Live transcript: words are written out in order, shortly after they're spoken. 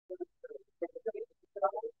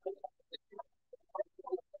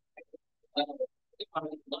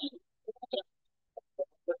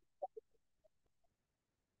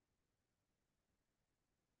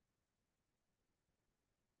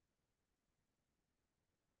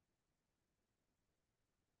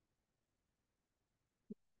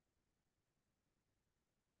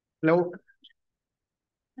Hello.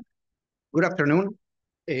 Good afternoon.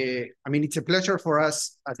 It's a pleasure for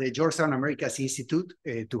us at the Georgetown Americas Institute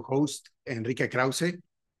to host Enrique Krauze.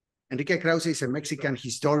 Enrique Krauze is a Mexican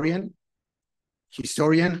historian,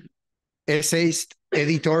 essayist,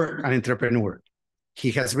 editor, and entrepreneur.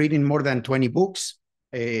 He has written more than 20 books.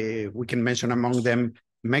 We can mention among them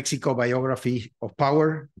Mexico Biography of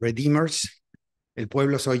Power, Redeemers, El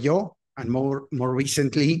Pueblo Soy Yo, and more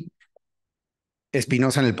recently,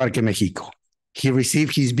 Espinosa en el Parque México. He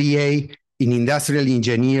received his BA in Industrial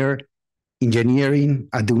Engineering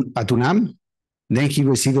at UNAM. Then he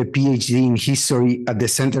received a PhD in History at the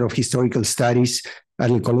Center of Historical Studies at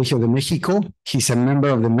El Colegio de México. He's a member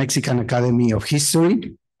of the Mexican Academy of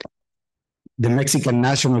History, the Mexican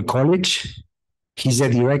National College. He's the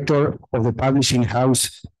director of the publishing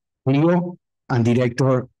house Rio and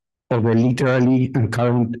director of the literary and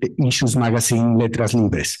current issues magazine Letras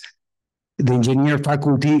Libres. The engineer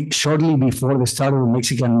faculty, shortly before the start of the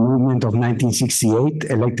Mexican movement of 1968,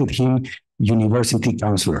 elected him university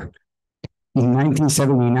counselor. In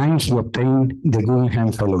 1979, he obtained the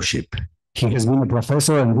Guggenheim Fellowship. He has been a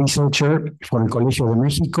professor and researcher for El Colegio de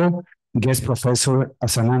México, guest professor at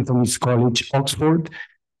St. Anthony's College, Oxford,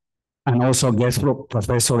 and also guest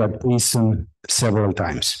professor at Princeton several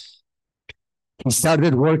times. He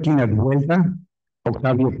started working at Vuelta,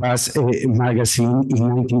 Octavio Paz magazine, in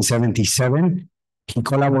 1977. He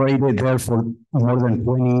collaborated there for more than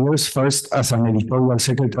 20 years, first as an editorial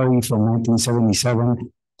secretary from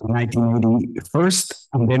 1977 to 1981,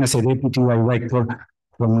 and then as a deputy director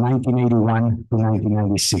from 1981 to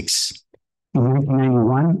 1996. In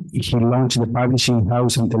 1991, he launched the publishing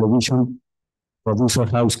house and television producer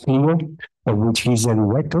house Clio, of which he is the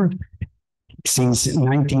director. Since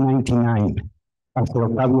 1999, after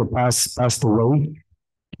Octavio Paz passed away,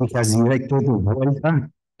 he has directed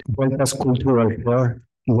Vuelta's cultural fair,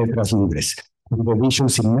 Letras Libres, with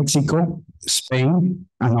divisions in Mexico, Spain,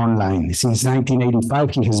 and online. Since 1985,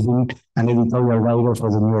 he has been an editorial writer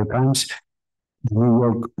for the New York Times, the New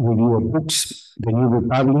York Review of Books, the New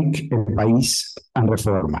Republic, El País, and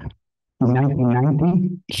Reforma. In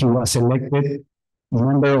 1990, he was elected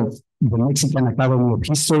member of the Mexican Academy of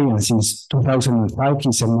History, and since 2005,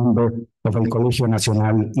 he's a member of El Colegio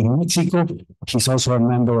Nacional in Mexico. He's also a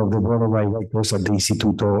member of the board of directors at the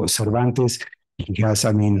Instituto Cervantes. He has,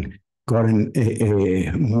 gotten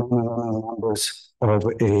numbers of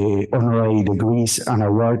honorary degrees and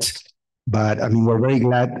awards. But, we're very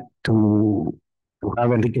glad to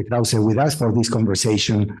have Enrique Krauze with us for this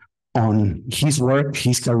conversation on his work,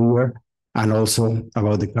 his career, and also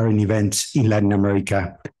about the current events in Latin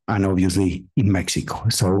America and obviously in Mexico.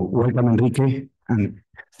 So welcome, Enrique, and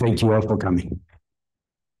thank you all for coming.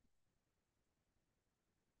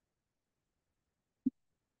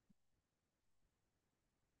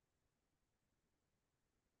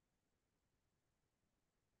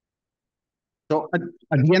 So at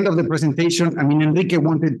the end of the presentation, Enrique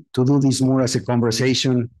wanted to do this more as a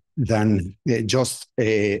conversation than just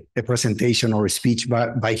a presentation or a speech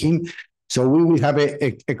by him. So we will have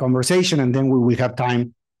a conversation, and then we will have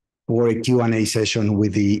time for a Q&A session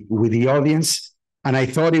with the audience. And I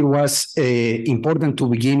thought it was important to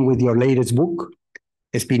begin with your latest book,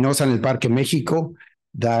 Espinosa en el Parque México,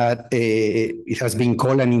 that it has been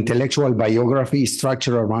called an intellectual biography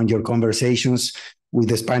structured around your conversations with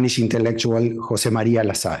the Spanish intellectual José María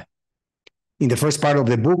Lazar. In the first part of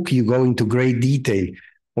the book, you go into great detail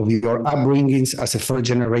of your upbringings as a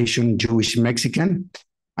first-generation Jewish Mexican,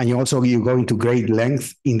 and you go into great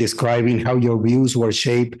length in describing how your views were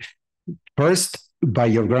shaped first by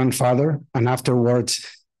your grandfather and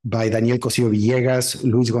afterwards by Daniel Cosío Villegas,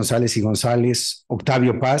 Luis González y González,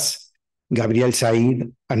 Octavio Paz, Gabriel Said,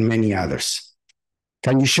 and many others.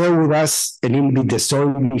 Can you share with us a little bit the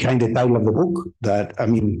story behind the title of the book? That,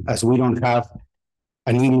 as we don't have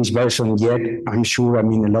an English version yet, I'm sure, a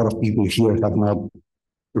lot of people here have not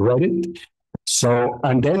read it. So,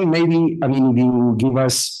 and then maybe, if you give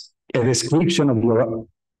us a description of your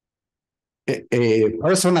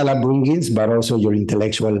personal upbringings, but also your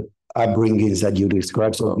intellectual upbringings that you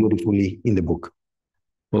describe so beautifully in the book.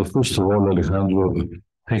 Well, first of all, Alejandro,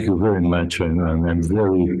 thank you very much. And I'm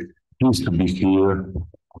very pleased to be here.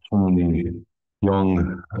 So many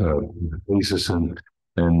young faces, and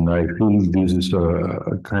I feel this is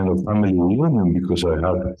a kind of family reunion because I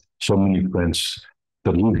have so many friends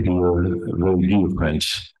that live here, very dear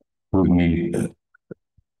friends, with me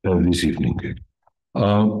this evening.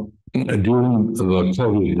 During the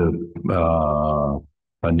COVID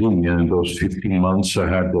pandemic, in those 15 months, I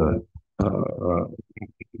had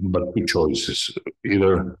but two choices: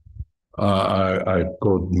 either I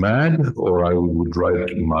got mad, or I would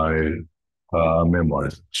write my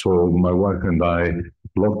memoirs. So my wife and I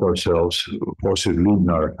locked ourselves forcibly in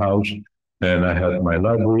our house, and I had my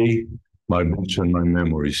library, my books, and my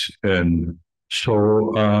memories. And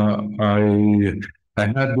so I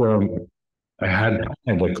had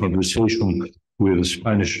a conversation with a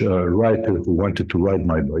Spanish writer who wanted to write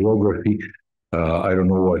my biography. I don't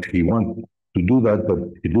know what he wanted to do that, but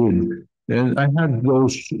he did. And I had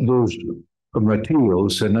those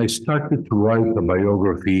materials, and I started to write a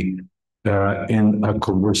biography in a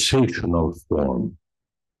conversational form.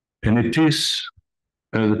 And it is,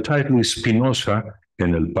 the title is Spinoza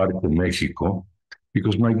en el Parque México,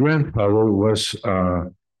 because my grandfather was a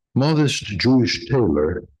modest Jewish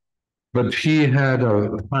tailor, but he had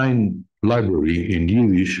a fine library in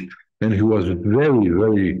Yiddish, and he was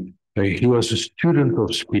he was a student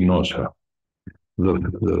of Spinoza,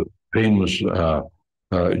 the famous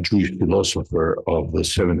Jewish philosopher of the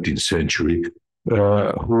 17th century,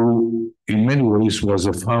 who in many ways was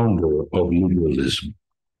a founder of liberalism.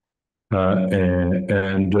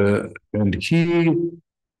 And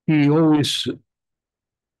he always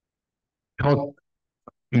taught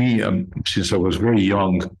me since I was very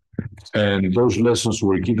young, and those lessons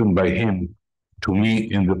were given by him to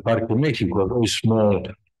me in the Parque México, a very small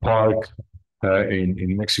park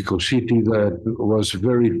in Mexico City that was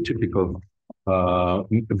very typical,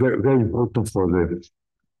 very important for the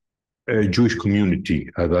Jewish community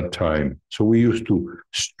at that time. So we used to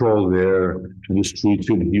stroll there to the streets,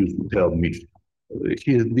 and he used to tell me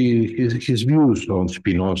his views on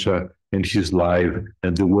Spinoza and his life,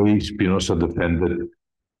 and the way Spinoza defended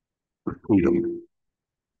freedom.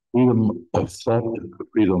 Freedom of thought,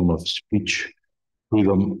 freedom of speech,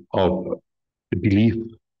 freedom of belief,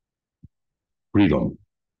 freedom.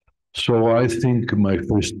 So I think my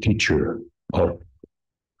first teacher of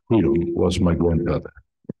freedom was my grandfather.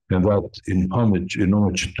 And that in homage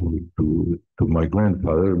to my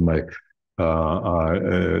grandfather,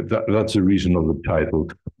 that's the reason of the title.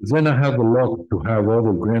 Then I have a lot to have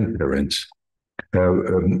other grandparents,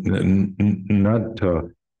 not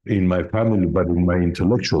in my family, but in my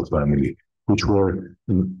intellectual family, which were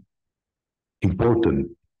important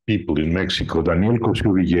people in Mexico. Daniel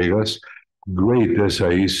Cosío Villegas, great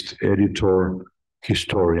essayist, editor,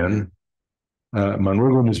 historian.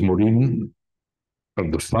 Manuel Gómez Morín,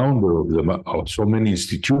 the founder of so many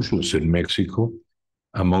institutions in Mexico,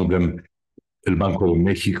 among them El Banco de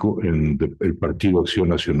México and El Partido Acción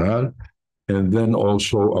Nacional, and then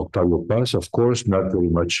also Octavio Paz, of course, not very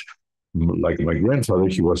much like my grandfather.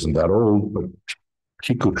 He wasn't that old, but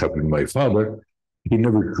he could have been my father. He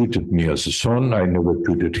never treated me as a son. I never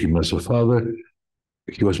treated him as a father.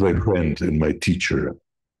 He was my friend and my teacher.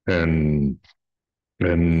 And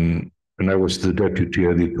I was the deputy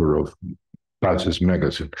editor of Paz's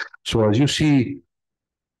magazine. So as you see,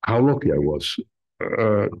 how lucky I was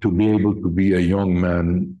to be able to be a young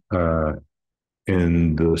man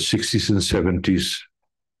in the 60s and 70s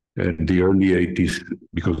and the early 80s,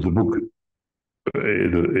 because the book,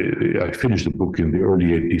 I finished the book in the early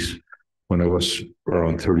 80s when I was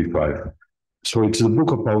around 35. So it's a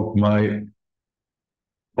book about my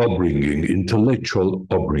upbringing, intellectual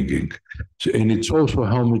upbringing. And it's also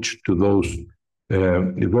homage to those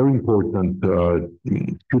very important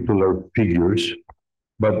tutelar figures,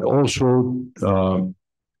 but also to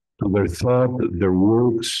their thought, their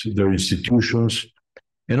works, their institutions.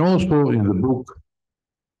 And also in the book,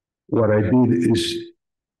 what I did is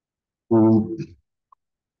to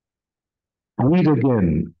read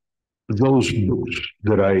again those books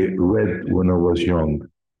that I read when I was young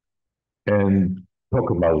and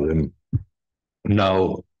talk about them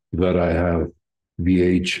now that I have the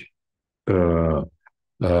age in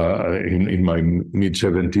my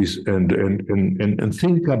mid-70s and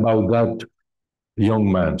think about that young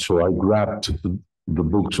man. So I grabbed the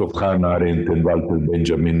books of Hannah Arendt and Walter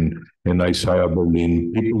Benjamin and Isaiah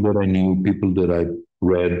Berlin, people that I knew, people that I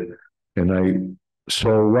read, and I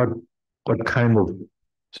saw what kind of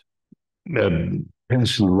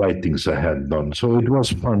pencil writings I had done. So it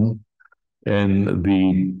was fun, and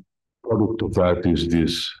the product of that is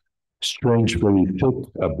this strange, very thick,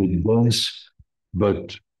 a bit dense,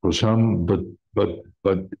 but for some, but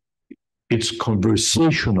its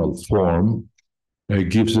conversational form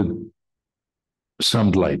gives it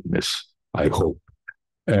some lightness, I hope.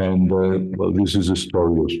 And well, this is a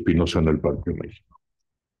story of Spinoza en el Parque México.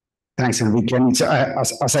 Thanks, Enrique. And it's,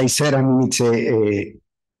 as I said, I mean,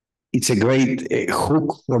 it's a great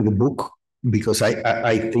hook for the book, because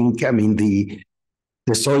I think, I mean, the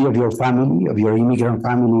story of your family, of your immigrant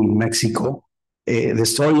family in Mexico, the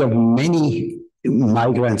story of many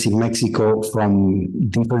migrants in Mexico from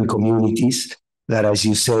different communities that, as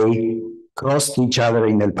you say, crossed each other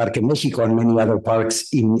in El Parque Mexico and many other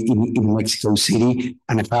parks in Mexico City,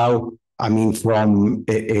 and how, I mean, from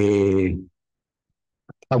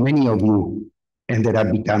how many of you ended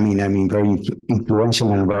up becoming, I mean, very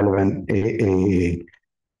influential and relevant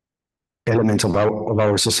elements of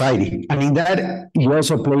our society. And in that, you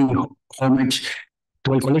also pay homage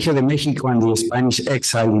to El Colegio de Mexico and the Spanish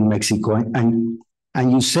exile in Mexico. And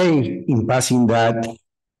you say in passing that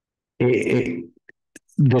the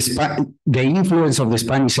influence of the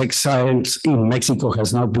Spanish exiles in Mexico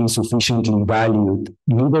has not been sufficiently valued,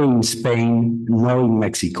 neither in Spain nor in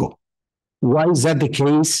Mexico. Why is that the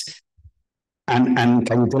case? And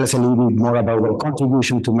can you tell us a little bit more about their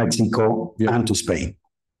contribution to Mexico and to Spain?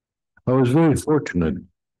 I was very fortunate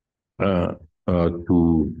to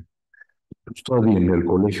study in El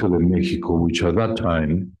Colegio de Mexico, which at that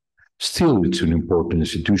time, still it's an important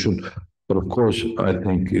institution, but of course, I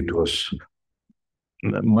think it was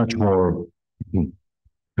much more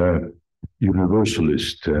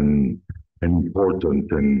universalist and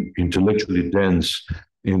important and intellectually dense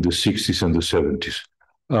in the 60s and the 70s.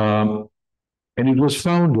 And it was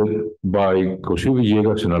founded by José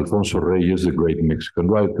Villegas and Alfonso Reyes, the great Mexican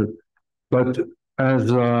writer, but as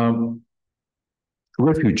a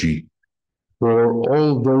refugee for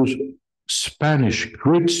all those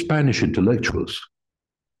great Spanish intellectuals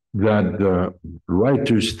that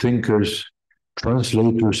writers, thinkers,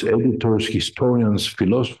 translators, editors, historians,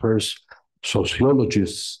 philosophers,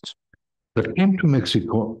 sociologists that came to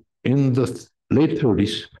Mexico in the late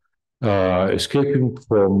 30s, escaping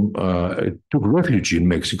from, took refuge in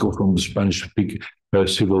Mexico from the Spanish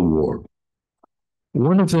Civil War.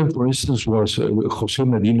 One of them, for instance, was José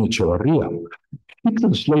Medina Echevarría. He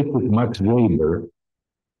translated Max Weber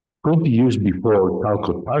 20 years before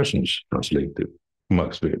Talcott Parsons translated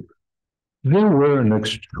Max Weber. They were an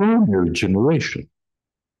extraordinary generation.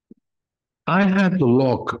 I had the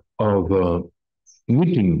luck of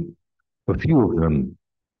meeting a few of them,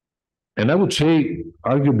 and I would say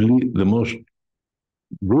arguably the most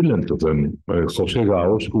brilliant of them, José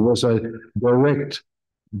Gaos, who was a direct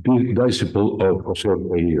disciple of José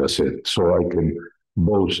Ortega Gasset, so I can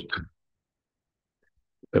boast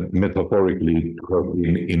metaphorically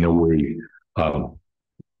in a way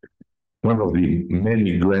one of the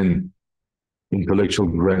many intellectual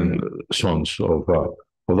grandsons of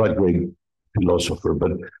that great philosopher.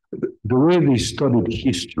 But the way they studied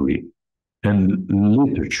history and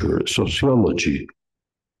literature, sociology,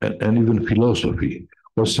 and even philosophy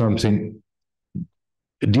was something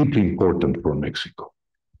deeply important for Mexico.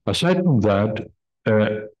 Aside from that,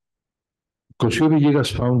 José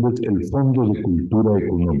Villegas founded el Fondo de Cultura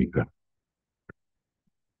Económica.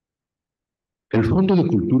 El Fondo de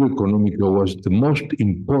Cultura Económica was the most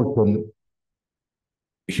important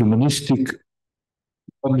humanistic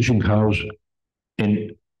publishing house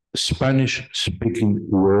in Spanish-speaking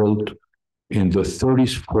world in the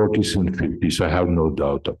 30s, 40s, and 50s. I have no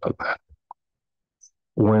doubt about that.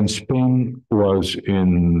 When Spain was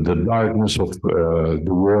in the darkness of the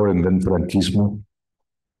war and then Franquismo,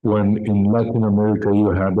 when in Latin America you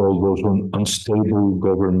had all those unstable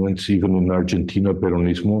governments, even in Argentina,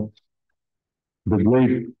 Peronismo, the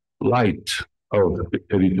great light of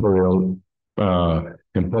editorial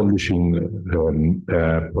and publishing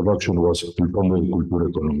production was El Fondo de Cultura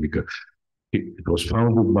Económica. It was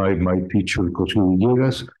founded by my teacher, José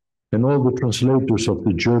Villegas, and all the translators of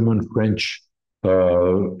the German, French,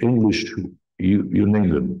 English, you name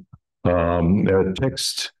them,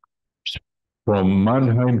 texts from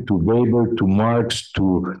Mannheim to Weber to Marx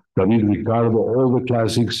to David Ricardo, all the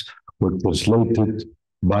classics were translated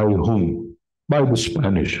by whom? By the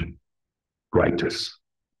Spanish writers.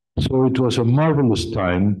 So it was a marvelous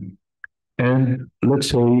time. And let's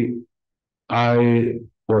say I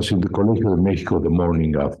was in the Colegio de Mexico the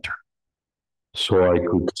morning after. So I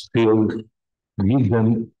could still meet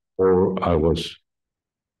them, or I was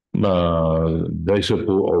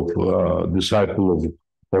disciple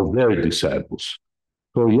of their disciples.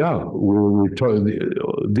 So yeah,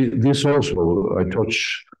 this also, I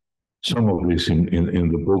touch some of this in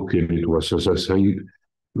the book, and it was, as I say,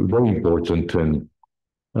 very important.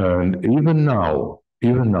 And even now,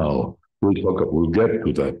 we'll get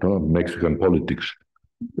to that, Mexican politics,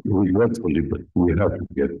 regretfully, but we have to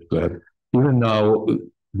get to that. Even now,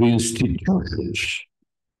 the institutions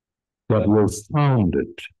that were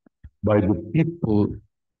founded by the people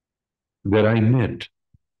that I met,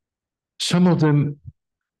 some of them,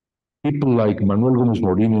 people like Manuel Gómez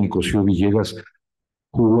Morín and Cosío Villegas,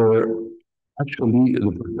 who were actually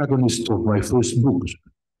the protagonists of my first books.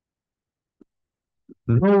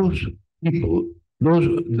 those people, those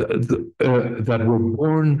that were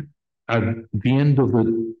born at the end of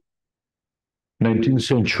the 19th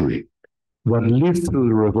century, that lived through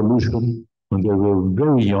the revolution when they were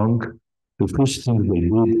very young, the first thing they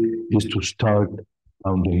did is to start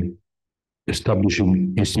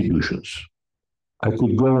establishing institutions. I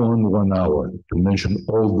could go on 1 hour to mention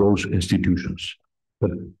all those institutions,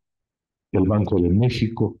 but el Banco de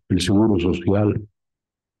México, el Seguro Social,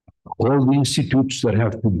 all the institutes that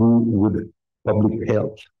have to do with public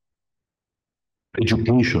health,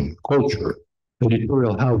 education, culture,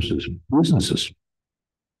 editorial houses, businesses,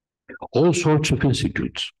 all sorts of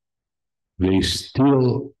institutes, they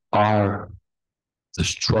still are the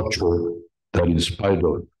structure that, in spite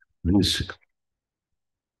of this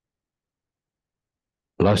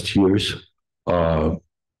last year's,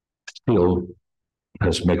 still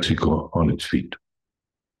has Mexico on its feet.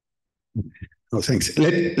 Oh, thanks.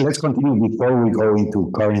 Let's continue before we go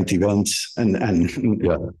into current events and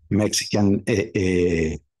Mexican,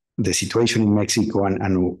 the situation in Mexico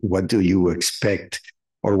and what do you expect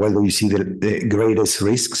or what do you see the greatest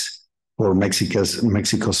risks for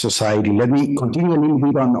Mexico's society. Let me continue a little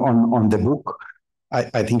bit on the book.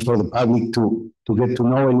 I think for the public to get to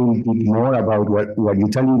know a little bit more about what you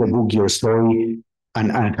tell in the book, your story,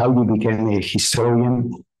 and how you became a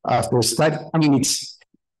historian after that. I mean, it's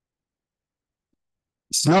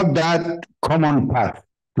not that common path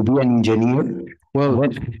to be an engineer. Well,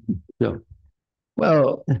 yeah.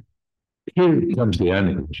 Well, here comes the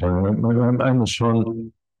anecdote. I'm a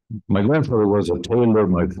son. My grandfather was a tailor.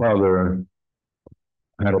 My father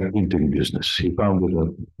had a printing business. He founded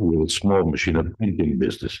with a small machine, a printing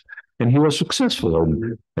business. And he was successful.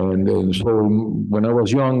 And so when I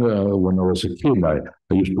was young, when I was a kid, I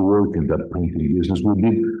used to work in that printing business. We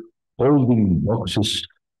did holding boxes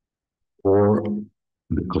for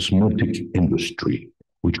the cosmetic industry,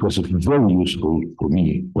 which was very useful for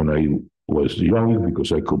me when I was young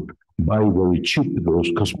because I could buy very cheap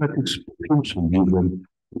those cosmetics, perfumes, and give them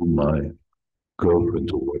to my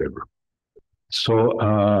girlfriend or whatever. So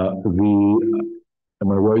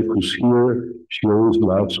my wife who's here, she always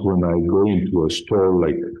laughs when I go into a store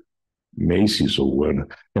like Macy's or whatever,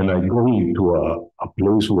 and I go into a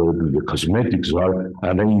place where the cosmetics are,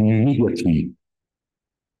 and I immediately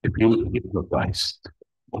feel hypnotized.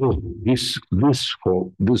 Oh, this box,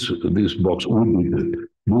 we did it.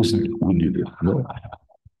 This, we did it. No?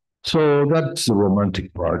 So that's the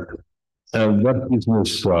romantic part. And that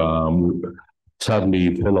business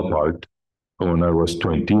sadly fell apart when I was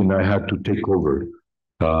 20, and I had to take over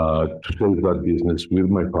to save that business with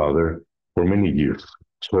my father for many years.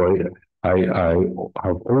 So I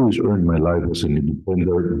have always earned my life as an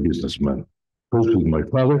independent businessman, first with my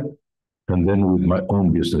father, and then with my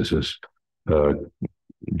own businesses.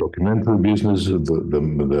 Documentary business, and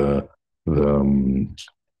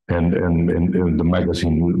the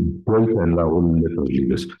magazine Vuelta en la Letras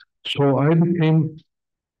Libres. So I became.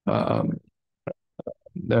 I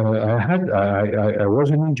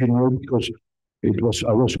was an engineer because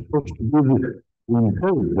I was supposed to inherit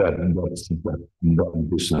that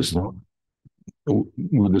business. No?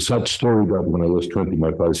 With the sad story that when I was 20,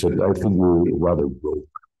 my father said, "I think we're rather broke.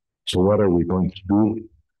 So what are we going to do?"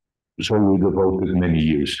 So we devoted many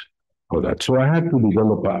years for that. So I had to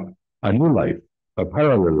develop a new life, a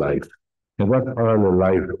parallel life. And that parallel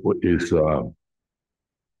life is to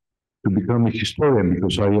become a historian,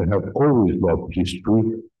 because I have always loved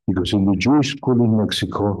history, because in the Jewish school in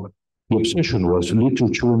Mexico, the obsession was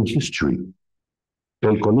literature and history.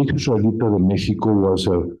 El Colegio Israelita de Mexico was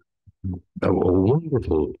a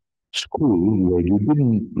wonderful school where you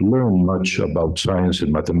didn't learn much about science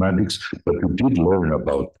and mathematics, but you did learn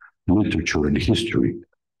about literature and history.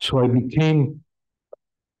 So I became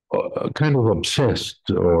kind of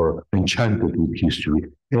obsessed or enchanted with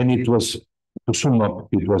history. And it was, to sum up,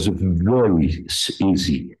 it was very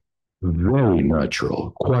easy, very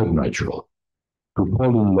natural, quite natural, to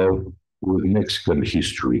fall in love with Mexican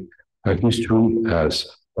history, a history as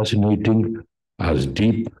fascinating, as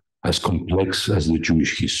deep, as complex as the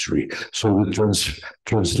Jewish history. So the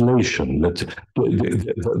translation, the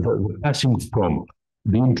passing from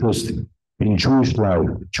the interest in Jewish life,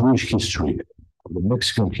 Jewish history, the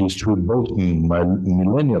Mexican history, both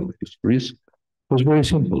millennial histories, was very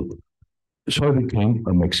simple. So I became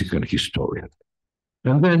a Mexican historian.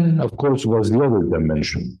 And then, of course, was the other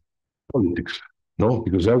dimension, politics. No,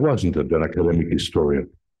 because I wasn't an academic historian,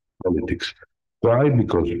 politics. Why?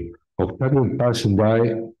 Because Octavio Paz and I,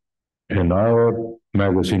 and our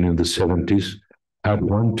magazine in the 70s, had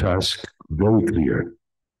one task very clear: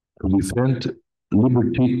 to defend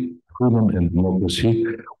liberty, freedom and democracy,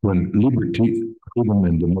 when liberty, freedom,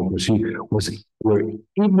 and democracy were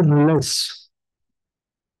even less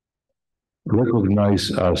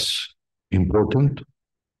recognized as important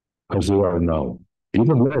as they are now,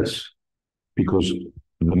 even less, because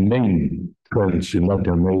the main trends in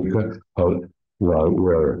Latin America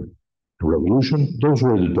were revolution. Those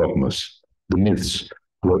were the dogmas, the myths.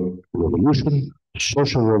 Revolution,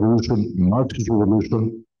 social revolution, Marxist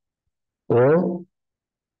revolution, or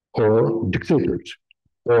dictators,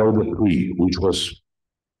 or the three, which was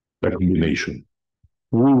a combination.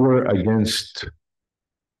 We were against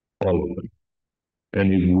all of them.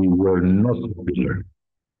 And if we were not popular,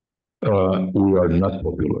 we are not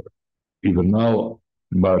popular, even now,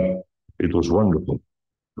 but it was wonderful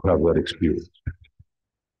to have that experience.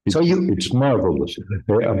 It's marvelous.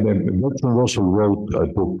 Bertrand Russell wrote a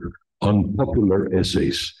book, Unpopular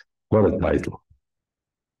Essays. What a title.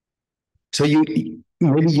 So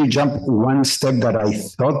maybe you jump one step that I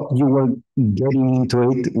thought you were getting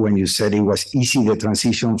into it when you said it was easy, the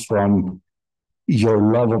transition from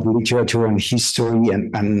your love of literature and history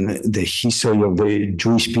and the history of the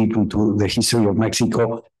Jewish people to the history of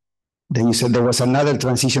Mexico. Then you said there was another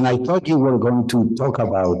transition. I thought you were going to talk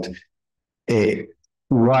about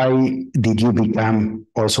why did you become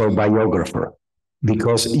also a biographer?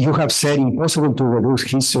 Because you have said impossible to reduce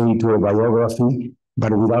history to a biography,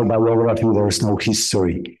 but without biography, there's no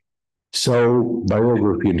history. So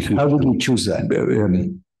biography and history. How did you choose that?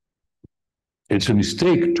 It's a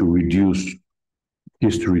mistake to reduce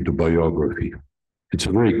history to biography. It's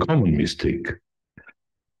a very common mistake.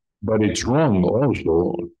 But it's wrong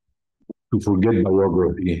also to forget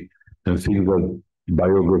biography and think that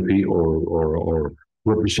biography or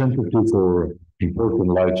representative or important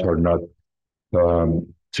lives are not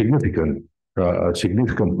significant, a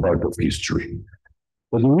significant part of history.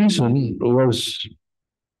 But the reason was,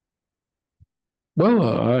 well,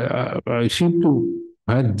 I seem to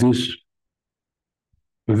had this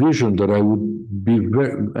vision that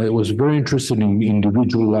I was very interested in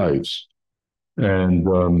individual lives. And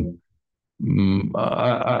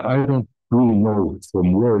I don't really know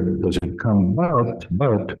from where does it come about,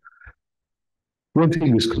 but one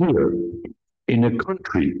thing is clear. In a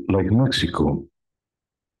country like Mexico,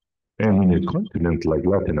 and in a continent like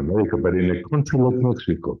Latin America, but in a country like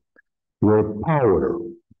Mexico, where power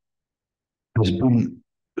has been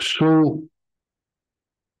so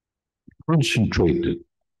concentrated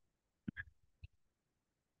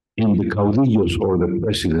in the caudillos or the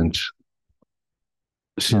presidents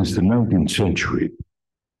since the 19th century,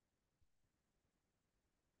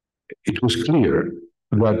 it was clear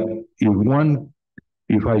that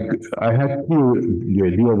I had the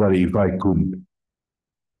idea that if I could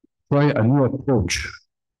try a new approach,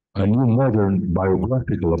 a new modern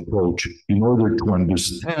biographical approach in order to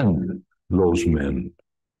understand those men,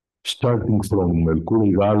 starting from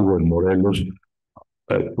Mercurio Hidalgo and Morelos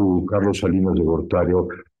to Carlos Salinas de Gortari,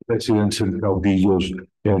 presidents and caudillos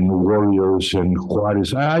and warriors and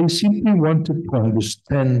Juarez. I simply wanted to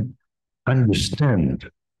understand,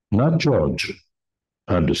 not judge,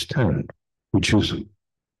 understand, which is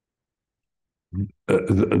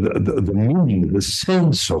the meaning, the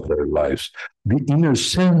sense of their lives, the inner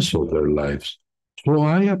sense of their lives. So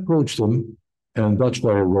I approached them, and that's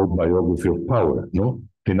why I wrote Biography of Power, no?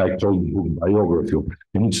 And I called the book Biography of,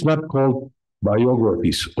 and it's not called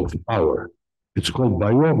Biographies of Power. It's called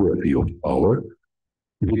Biography of Power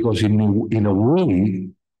because in a way,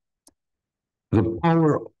 the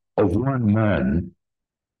power of one man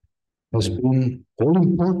has been all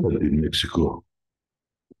important in Mexico,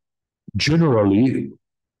 generally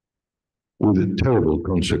with terrible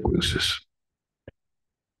consequences.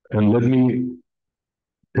 And let me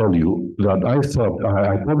tell you that I thought,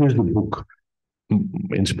 I published the book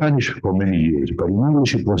in Spanish for many years, but in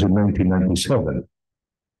English it was in 1997.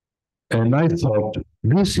 And I thought,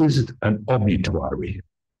 this is an obituary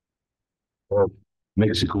of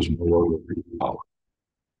Mexico's biography of power.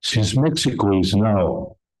 Since Mexico is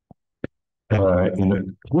now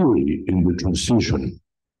clearly in the transition to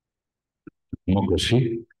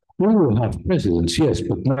democracy, we will have presidents, yes,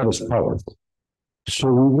 but not as powerful.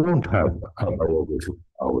 So we won't have a biography of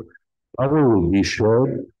power. Power will be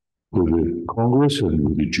shared with the Congress and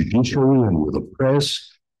with the judiciary and with the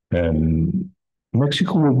press. And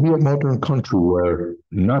Mexico will be a modern country where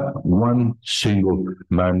not one single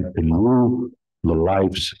man can rule the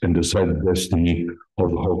lives and decide the destiny of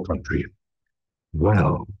the whole country.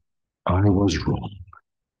 Well, I was wrong.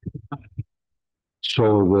 So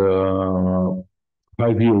the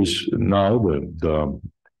 5 years now, the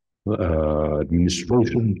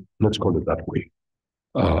administration, let's call it that way,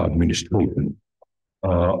 administration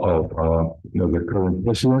the current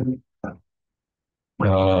president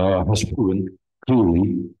has proven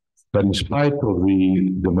clearly that in spite of the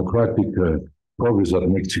democratic progress that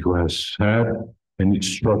Mexico has had and its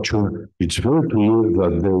structure, it's very clear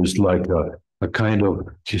that there is like a kind of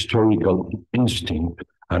historical instinct,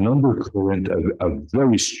 an undercurrent, a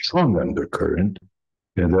very strong undercurrent,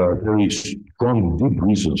 and there are very strong, deep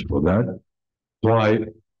reasons for that, why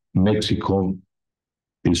Mexico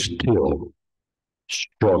is still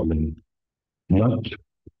struggling not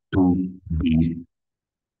to be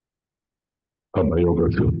a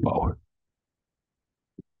biography of power.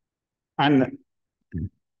 And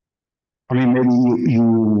I mean, maybe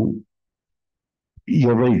you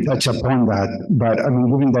already touched upon that, but I mean,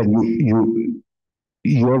 given that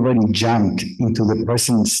you already jumped into the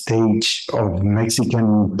present stage of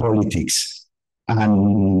Mexican politics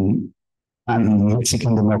and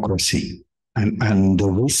Mexican democracy and the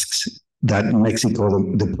risks that Mexico,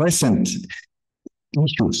 the present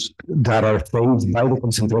issues that are faced by the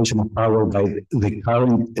concentration of power by the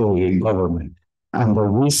current government and the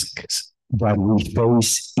risks that we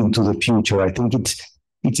face into the future. I think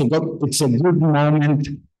it's a good moment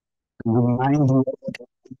to remind you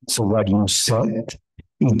of what you said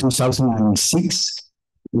in 2006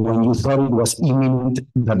 when you thought it was imminent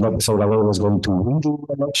that López Obrador was going to win the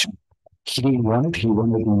election. He won it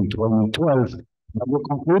in 2012. But you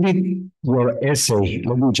concluded your essay.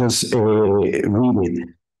 Let me just read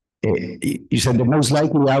it. You said the most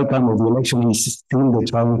likely outcome of the election is still the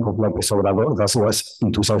triumph of López Obrador. That was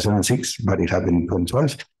in 2006, but it happened in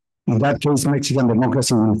 2012. In that case, Mexican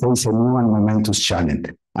democracy will face a new and momentous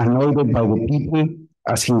challenge. Anointed by the people,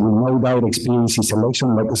 as he will no doubt experience his election,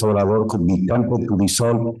 López Obrador could be tempted to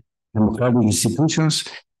dissolve democratic institutions,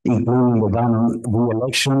 including the ban on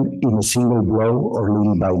re-election in a single blow or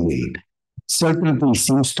little by little. Certainly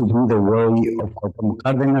seems to be the way of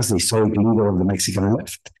Cárdenas, the historic leader of the Mexican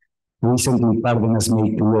left. Recently, Cárdenas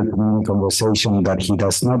made clear to many conversation that he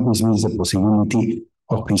does not dismiss the possibility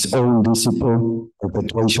of his own disciple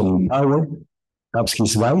perpetuation in power. Perhaps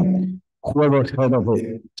he's right. Whoever heard of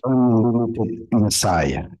a unlimited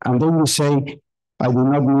Messiah? And then you say, I do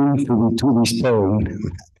not mean to be too despairing.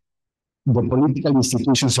 The political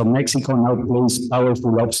institutions of Mexico now place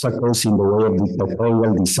powerful obstacles in the way of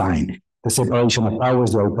dictatorial design. The separation of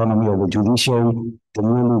powers, the autonomy of the judiciary, the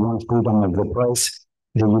newly won freedom of the press,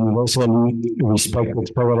 the universally respected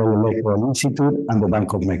Federal Electoral Institute, and the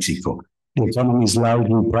Bank of Mexico. The economy is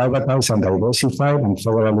largely privatized and diversified, and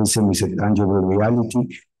federalism is a tangible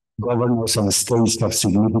reality. Governors and states have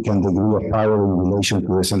significant degree of power in relation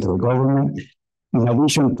to the central government. In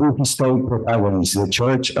addition, two historic protagonists, the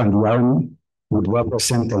church and the army, would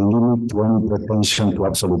represent a limit to any pretension to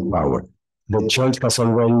absolute power. The church has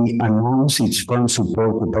already announced its firm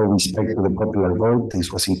support to pay respect to the popular vote.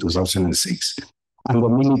 This was in 2006. And the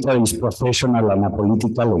military is professional and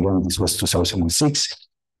apolitical. Again, this was 2006.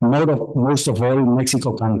 Most of all,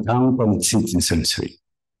 Mexico can count on its citizenry.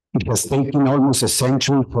 It has taken almost a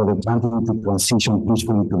century for the country to transition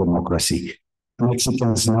peacefully to democracy.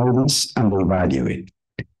 Mexicans know this and they value it.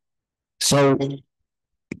 So,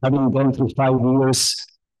 having gone through 5 years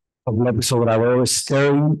of López Obrador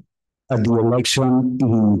staring at the election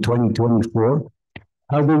in 2024,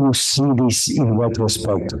 how do you see this in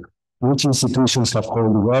retrospect? Which institutions have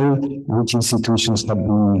held well? Which institutions have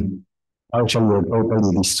been partially or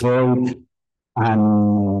totally destroyed?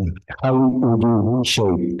 And how would you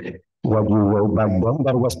reshape what you wrote back then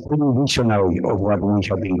that was pretty visionary of what we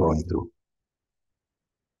have been going through?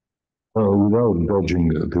 Without dodging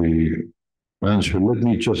the answer, let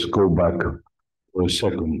me just go back for a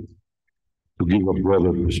second to give a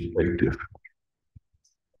broader perspective.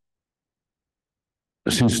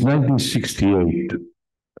 Since 1968,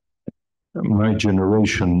 my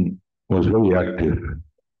generation was very active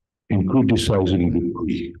in criticizing the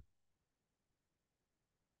PRI.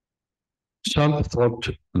 Some thought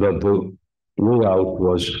that the way out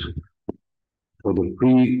was for the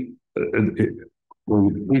PRI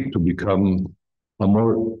to become a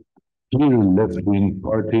more clear left-wing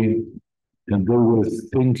party, and they were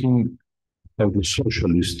thinking of the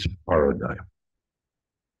socialist paradigm.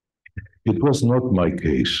 It was not my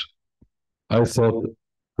case. I thought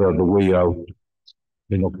that the way out,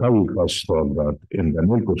 Caritas thought that, and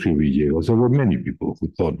Daniel Cosío Villegas, there were many people who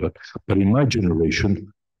thought that, but in my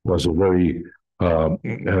generation was a very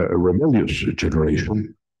rebellious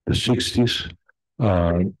generation, the 60s.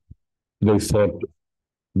 They thought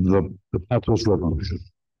the path was revolution.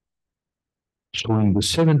 So in the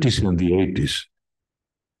 70s and the 80s,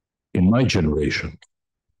 in my generation,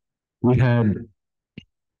 we had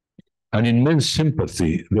an immense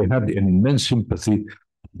sympathy. They had an immense sympathy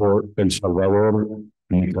for El Salvador,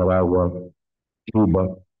 Nicaragua,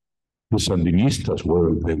 Cuba, the Sandinistas,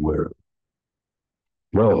 where they were.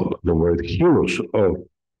 Well, they were the heroes of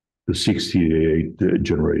the 68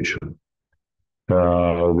 generation,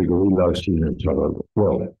 the guerrillas in El Salvador.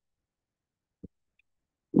 Well,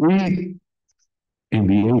 we in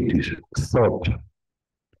the 80s thought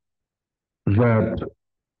that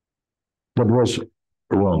that was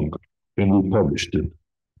wrong, and we published it.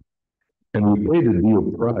 And we paid a dear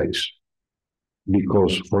price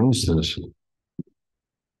because, for instance,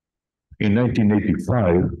 in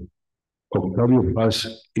 1985, Octavio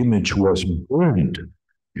Paz's image was burned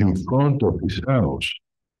in front of his house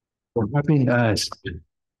for having asked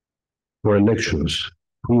for elections,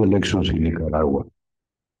 free elections in Nicaragua.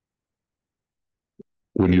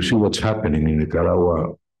 When you see what's happening in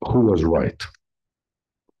Nicaragua, who was right?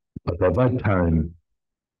 But at that time,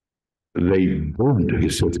 they burned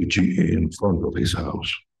his effigy in front of his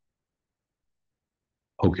house.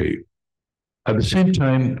 Okay. At the same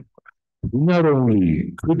time, we not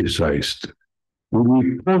only criticized,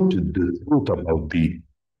 we reported the truth about the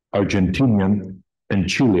Argentinian and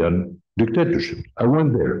Chilean dictatorship. I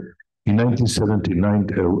went there in 1979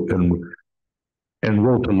 and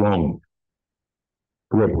wrote a long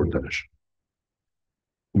reportage.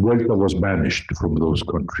 Huerta was banished from those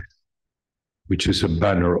countries, which is a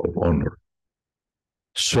banner of honor.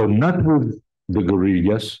 So not with the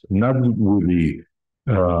guerrillas, not with the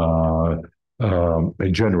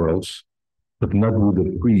generals, but not with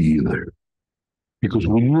the PRI either. Because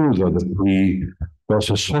we knew that the PRI was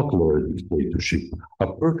a subtler dictatorship,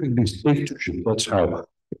 a perfect dictatorship. That's how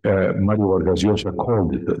Mario Vargas Llosa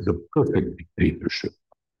called it, the perfect dictatorship.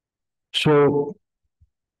 So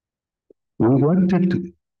we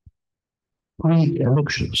wanted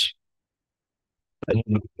pre-elections, an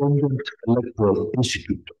independent electoral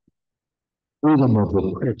institute, freedom of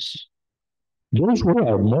the press. Those were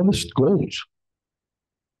our modest goals.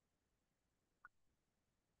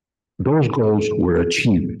 Those goals were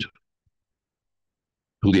achieved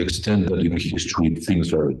to the extent that in history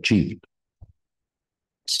things are achieved,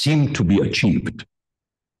 seemed to be achieved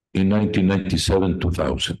in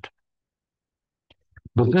 1997-2000.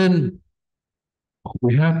 But then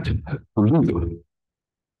we had to live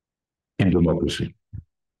in democracy.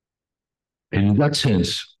 And in that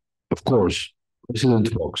sense, of course,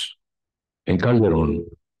 President Fox and Calderon,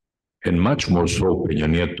 and much more so Peña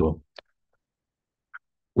Nieto,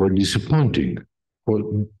 were disappointing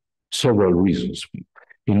for several reasons.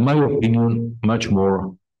 In my opinion, much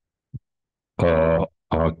more Peña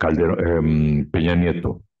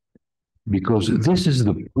Nieto, because this is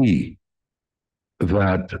the plea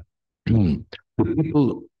that the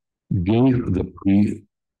people gave the PRI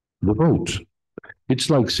the vote. It's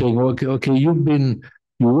like saying, okay, you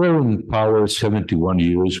were in power 71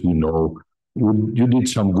 years, we know. You did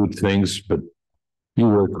some good things, but you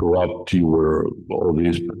were corrupt, you were all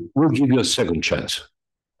this, but we'll give you a second chance.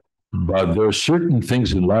 But there are certain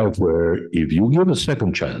things in life where if you give a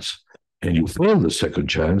second chance and you fail the second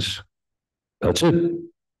chance, that's it.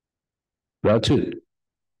 That's it.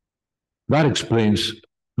 That explains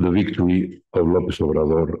the victory of López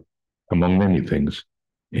Obrador, among many things,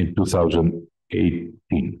 in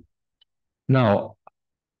 2018. Now,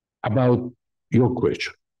 about your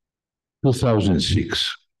question,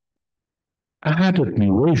 2006. I had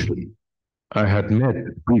admiration. I had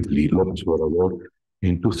met briefly López Obrador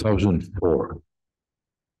in 2004.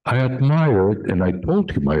 I admired, and I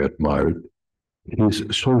told him I admired, his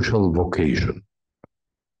social vocation.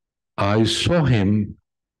 I saw him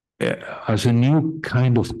as a new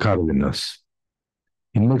kind of Cárdenas.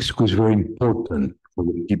 In Mexico, it's very important for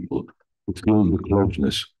the people to feel the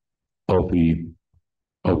closeness of the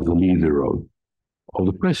leader, of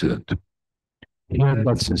the president. He had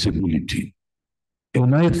that sensibility.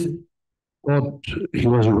 And I thought he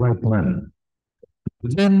was a right man.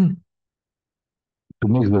 But then, to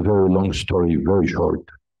make the very long story very short,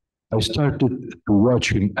 I started to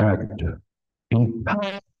watch him act in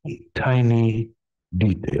tiny, tiny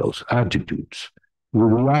details, attitudes,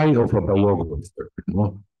 with the eye of a biographer, you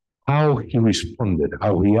know, how he responded,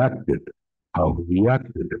 how he acted, how he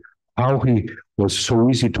reacted, how he was so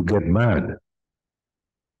easy to get mad.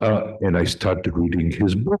 And I started reading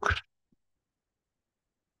his books.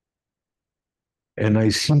 And I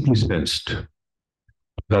simply sensed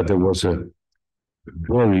that there was a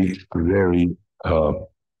very, very,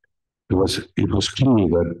 it was clear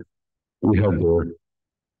that we had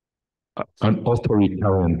an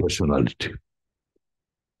authoritarian personality.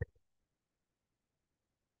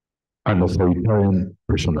 An authoritarian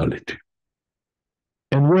personality.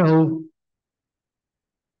 And well,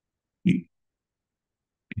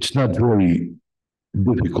 it's not very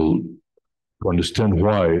difficult to understand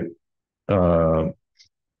why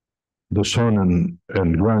the son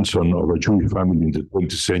and grandson of a Jewish family in the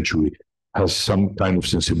 20th century has some kind of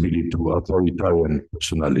sensibility to authoritarian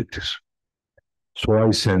personalities. So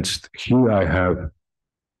I sensed here I have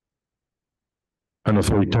an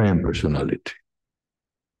authoritarian personality.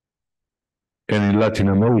 And in Latin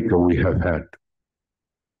America, we have had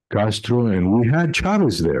Castro and we had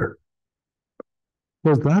Chavez there.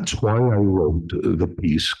 Well, that's why I wrote the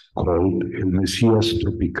piece called El Mesías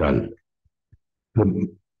Tropical, the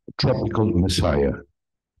tropical Messiah.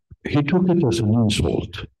 He took it as an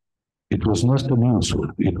insult. It was not an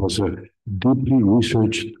insult. It was a deeply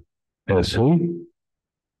researched essay,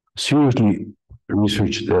 seriously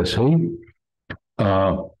researched essay.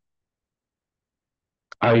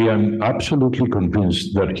 I am absolutely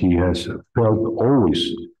convinced that he has felt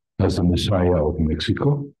always as the Messiah of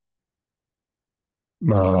Mexico.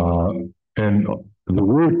 And the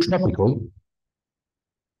word tropical,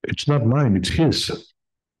 it's not mine, it's his.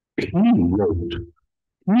 He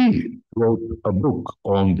wrote a book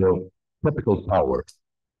on the tropical power.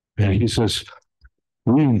 And he says,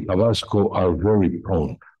 we in Tabasco are very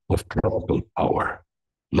prone of tropical power,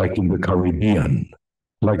 like in the Caribbean,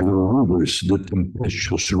 like the rivers, the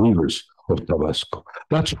tempestuous rivers of Tabasco.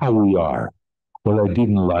 That's how we are. Well, I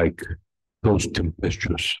didn't like those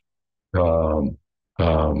tempestuous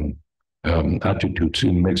attitudes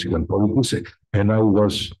in Mexican politics. And I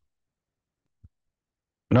was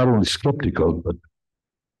not only skeptical, but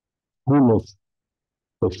full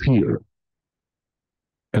of fear.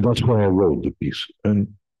 And that's why I wrote the piece.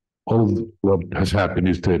 And all what has happened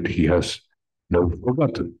is that he has never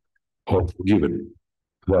forgotten or forgiven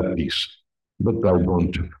that piece. But I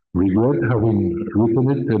don't regret having written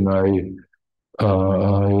it, and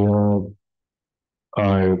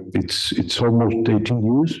it's almost 18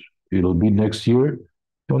 years. It'll be next year,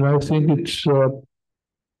 and I think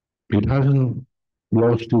it hasn't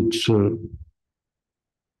lost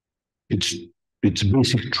its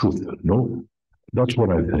basic truth. No, that's what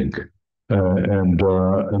I think. And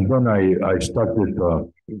then I started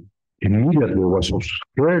immediately. I was so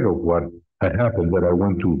scared of what had happened that I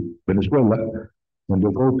went to Venezuela and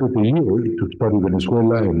devoted a year to study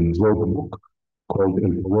Venezuela and wrote a book called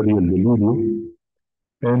El Poder y el Delirio.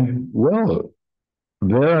 And well,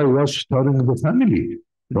 there I was studying the family,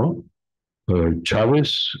 no?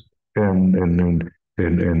 Chavez and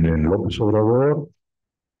López Obrador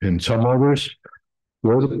and some others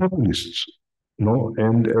were the populists, no?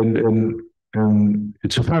 And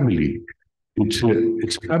it's a family. It's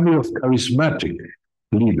a family of charismatic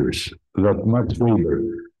leaders that Max Weber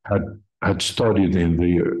had studied in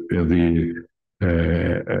the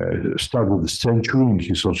start of the century in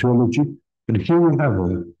his sociology, and here we have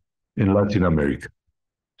it in Latin America.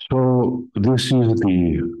 So this is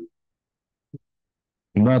the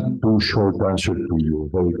not too short answer to your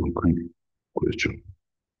very concrete question.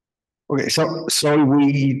 Okay, so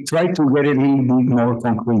we try to get a little bit more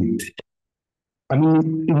concrete. I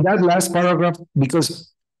mean, in that last paragraph,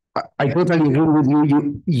 because I totally agree with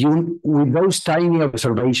you. You with those tiny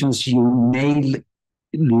observations, you nailed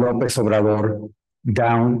López Obrador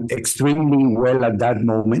down extremely well at that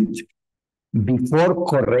moment. Before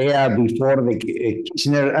Correa, before the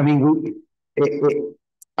Kirchner, I mean,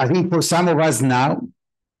 I think for some of us now,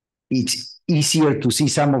 it's easier to see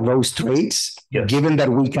some of those traits, yes, given that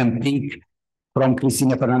we can pick from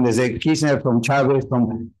Cristina Fernández de Kirchner, from Chavez,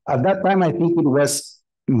 from at that time, I think it was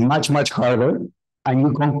much, much harder. And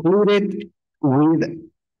you concluded with,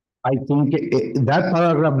 I think, that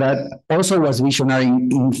paragraph that also was visionary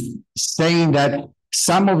in saying that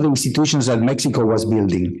some of the institutions that Mexico was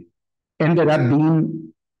building ended up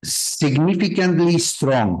being significantly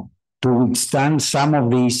strong to withstand some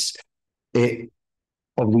of these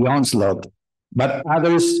of the onslaught, but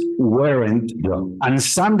others weren't. Yeah. And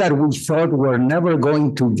some that we thought were never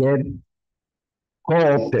going to get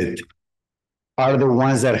co-opted are the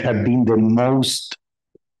ones that have been the most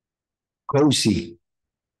cozy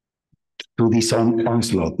to this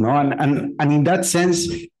onslaught. No? And in that sense,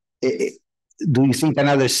 do you think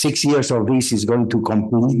another 6 years of this is going to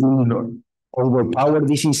completely overpower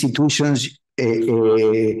these institutions?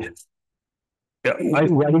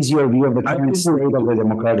 What is your view of the current state of the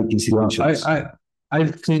democratic institutions? I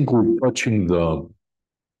think we're touching the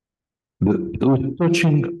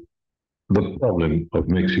problem of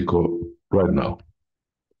Mexico right now.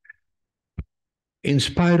 In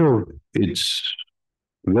spite of its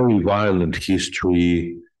very violent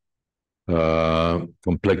history,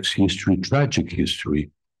 complex history, tragic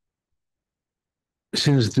history,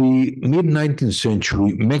 since the mid-19th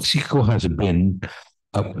century, Mexico has been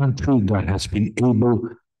a country that has been able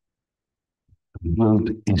to build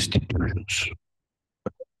institutions.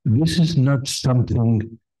 This is not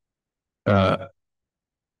something that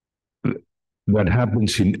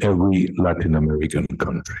happens in every Latin American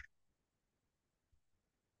country.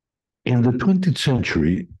 In the 20th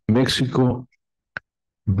century, Mexico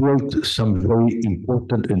built some very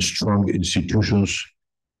important and strong institutions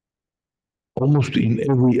almost in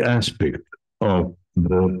every aspect of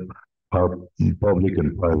our public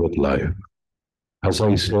and private life. As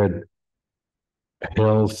I said,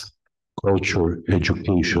 health, culture,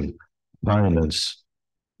 education, finance,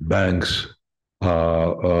 banks,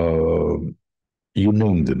 you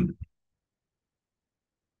name them.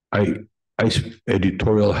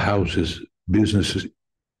 Editorial houses, businesses,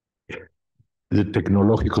 the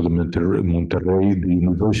Tecnológico de Monterrey, the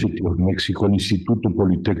University of Mexico, el Instituto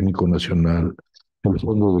Politécnico Nacional, el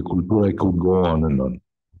Fondo de Cultura, I could go on and on.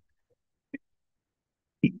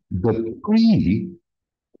 The three,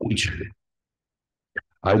 which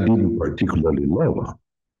I didn't particularly love,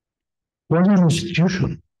 was an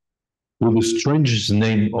institution with the strangest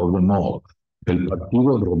name of them all, el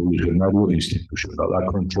Partido Revolucionario Institucional, a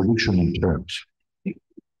contradiction in terms.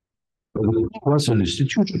 But it was an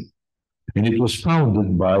institution. And it was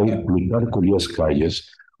founded by Plutarco Elías Calles,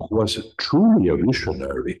 who was truly a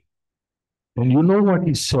visionary. And you know what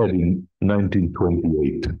he said in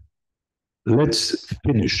 1928? Let's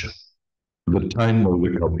finish the time of the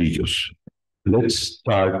caudillos. Let's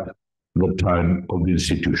start the time of the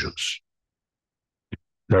institutions.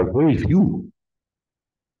 There are very few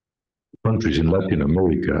countries in Latin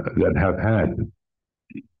America that have had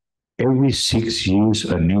every 6 years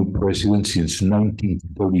a new president since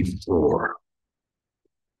 1934.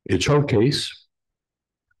 It's our case,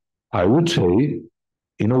 I would say,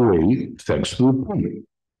 in a way, thanks to the PRI,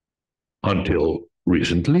 until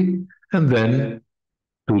recently, and then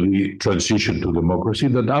to the transition to democracy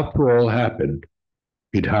that after all happened.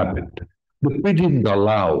 It happened. The PRI didn't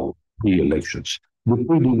allow free elections. The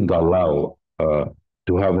PRI didn't allow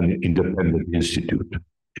to have an independent institute.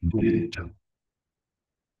 It didn't.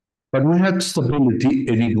 But we had stability,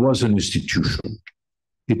 and it was an institution.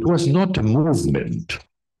 It was not a movement.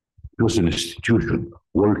 It was an institution.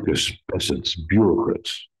 Workers, peasants,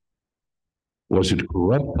 bureaucrats. Was it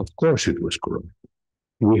corrupt? Of course it was corrupt.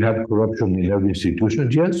 We had corruption in every institution,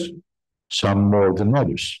 yes, some more than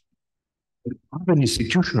others. But an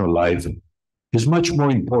institutional life is much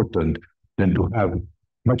more important than to have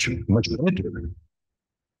much better,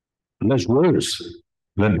 less worse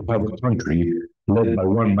than to have a country led by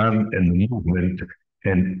one man and the movement,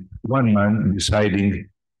 and one man deciding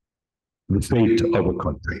the fate of a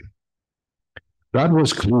country. That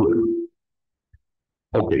was clear.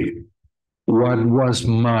 Okay, what was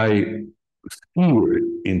my fear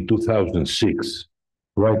in 2006,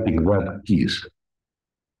 writing that piece,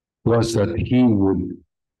 was that he would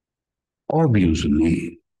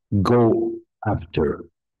obviously go after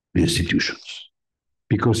the institutions,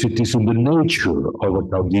 because it is in the nature of a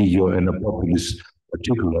caudillo and a populist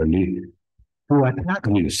particularly to attack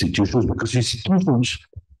the institutions, because institutions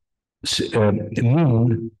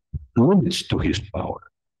mean limits to his power.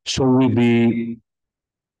 So with the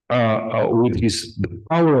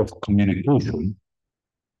power of communication,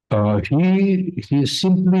 he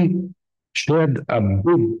simply shed a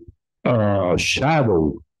big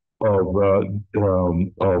shadow of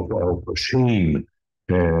shame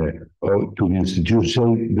to the institution,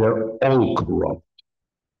 saying they're all corrupt.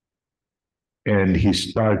 And he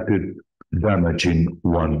started damaging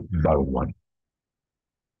one by one.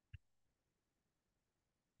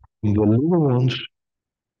 The little ones,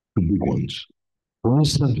 the big ones. For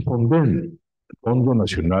instance, Fondo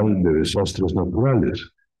Nacional de Desastres Naturales.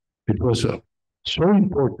 It was so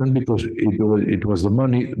important because it was the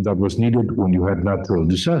money that was needed when you had natural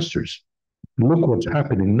disasters. Look what's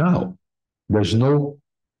happening now. There's no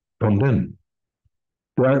Fonden.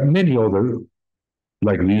 There are many other,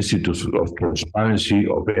 like the Institute of Transparency,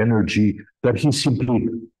 of Energy, that he simply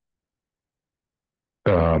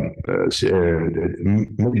made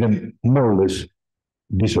them more or less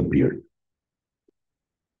disappear.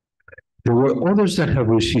 There were others that have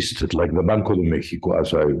resisted, like the Banco de Mexico,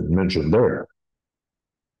 as I mentioned there.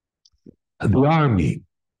 The army,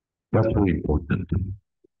 that's very important.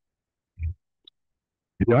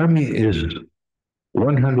 The army is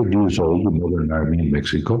 100 years old, the modern army in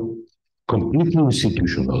Mexico, completely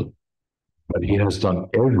institutional, but he has done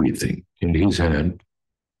everything in his hand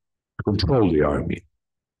to control the army.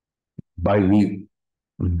 By the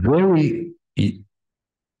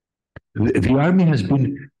army has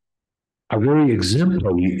been a very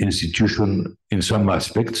exemplary institution in some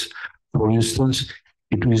aspects. For instance,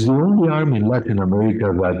 it was the only army in Latin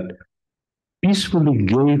America that peacefully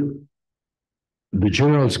the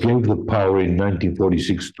generals gave the power in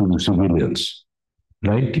 1946 to the civilians.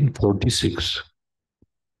 1946.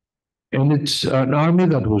 And it's an army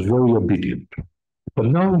that was very obedient. But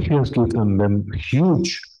now he has given them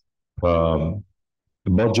huge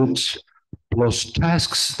budgets, plus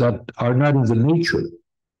tasks that are not in the nature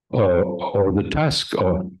or the task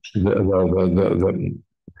of the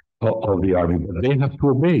army, but they have to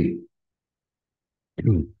obey.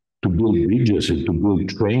 To build bridges and to build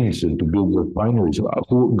trains and to build refineries,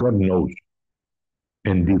 God knows,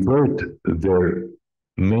 and divert their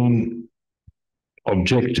main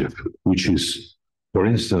objective, which is, for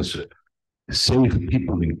instance, save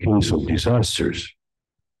people in case of disasters.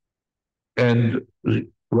 And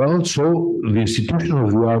well, so the institution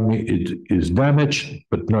of the army is damaged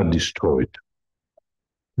but not destroyed.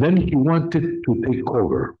 Then he wanted to take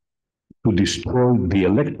over, to destroy the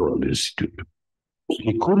electoral institute.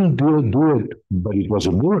 He couldn't do it, but it was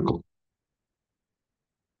a miracle.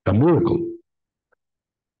 A miracle.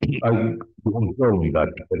 I won't tell you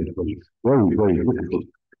that, but it was very, very difficult.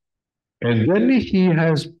 And then he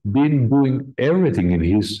has been doing everything in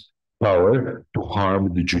his power to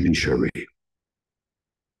harm the judiciary.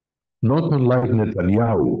 Not unlike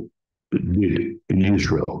Netanyahu did in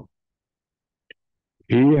Israel.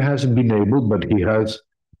 He hasn't been able, but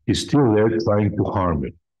he's still there trying to harm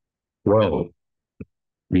it. Well,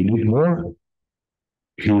 we need more.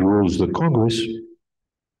 He rules the Congress.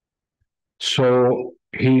 So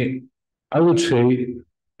I would say,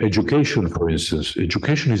 education, for instance,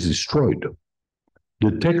 education is destroyed.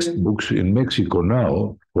 The textbooks in Mexico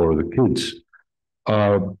now for the kids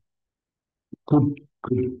could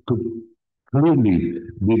clearly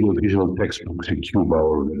be the official textbooks in Cuba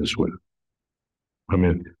or Venezuela. I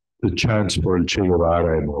mean, the chants for El Che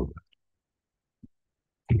Guevara and all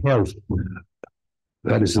that. Health,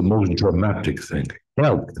 that is the most dramatic thing.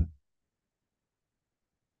 Health.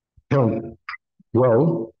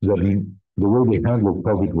 Well, the way they handled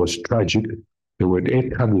COVID was tragic. There were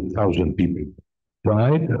 800,000 people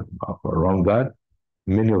died around that.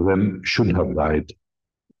 Many of them should have died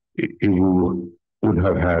if we would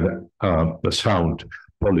have had a sound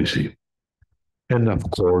policy. And of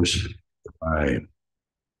course,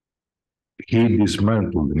 he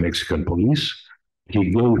dismantled the Mexican police.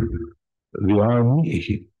 He gave the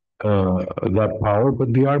army that power,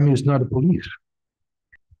 but the army is not a police.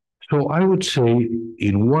 So I would say,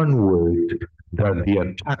 in one word, that the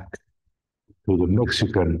attack to the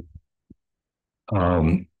Mexican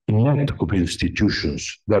net of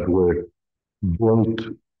institutions that were built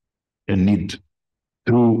and knit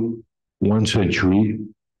through one century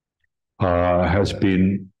has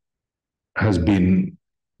been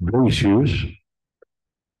very serious.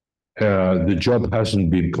 The job hasn't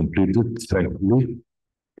been completed, thankfully,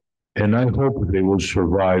 and I hope they will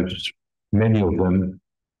survive, many of them,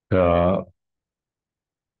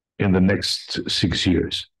 in the next 6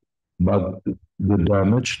 years. But the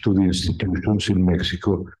damage to the institutions in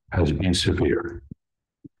Mexico has been severe.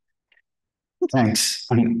 Thanks.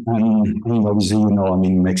 And obviously,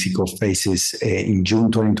 Mexico faces in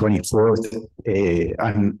June 2024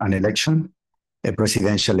 an election, a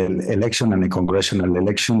presidential election and a congressional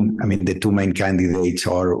election. The two main candidates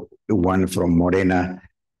are one from Morena,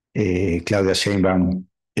 Claudia Sheinbaum,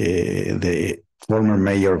 the former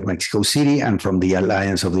mayor of Mexico City, and from the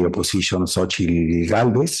alliance of the opposition, Xochitl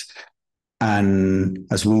Gálvez. And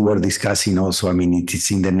as we were discussing also, it is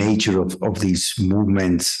in the nature of these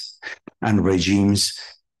movements and regimes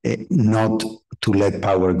not to let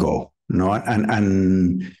power go. No?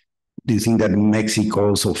 And do you think that Mexico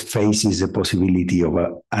also faces the possibility of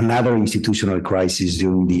another institutional crisis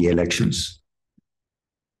during the elections?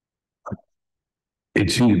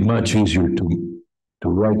 It's much easier to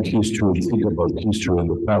write history and think about history in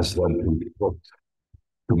the past than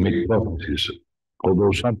to make prophecies,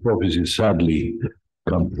 although some prophecies sadly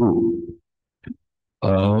come true.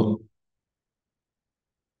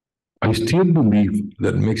 I still believe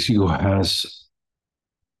that Mexico has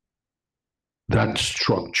that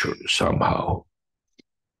structure somehow.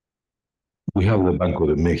 We have the Banco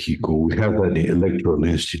de Mexico, we have an electoral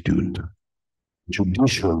institute.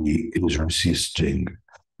 Judiciary is resisting.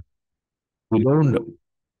 We don't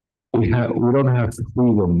have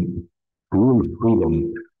freedom, real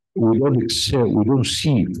freedom. We don't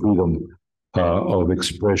see freedom of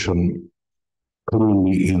expression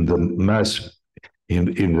clearly in the mass,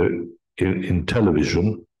 in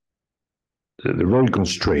television. They're very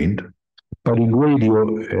constrained, but in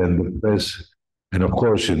radio and the press, And of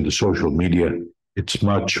course, in the social media, it's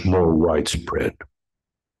much more widespread.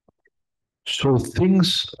 So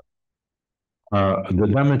the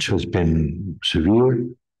damage has been severe,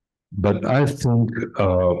 but I think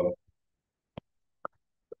the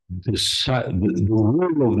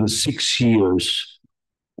rule of the 6 years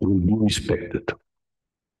will be respected.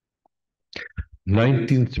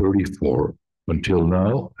 1934 until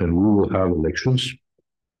now, and we will have elections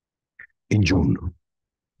in June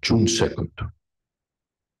 2nd.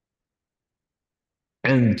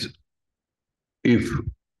 And if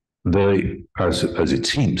they, as it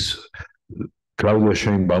seems, Claudia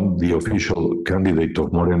Sheinbaum, the official candidate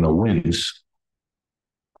of Morena, wins,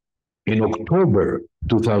 in October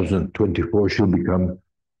 2024, she'll become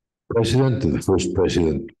president, the first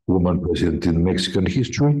woman president in Mexican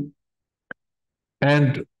history.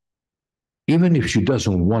 And even if she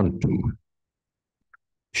doesn't want to,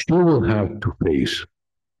 she will have to face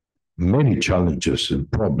many challenges and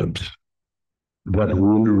problems that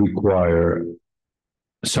will require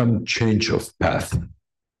some change of path.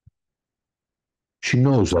 She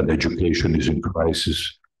knows that education is in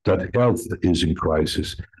crisis, that health is in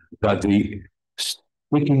crisis, that the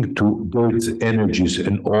sticking to dirt, energies,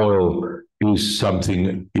 and oil is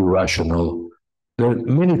something irrational. There are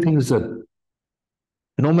many things that,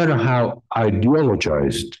 no matter how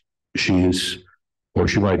ideologized she is, or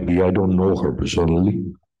she might be, I don't know her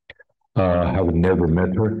personally, having never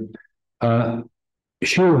met her,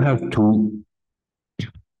 she will have to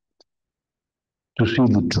see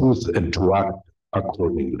the truth and to act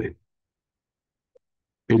accordingly.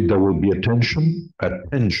 There will be a tension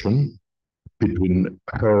between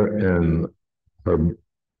her and López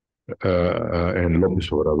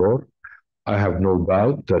Obrador. I have no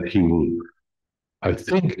doubt that he will. I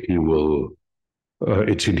think he will.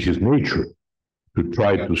 It's in his nature to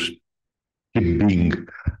try to keep being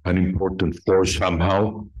an important force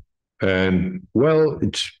somehow. And well,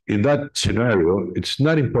 it's in that scenario, it's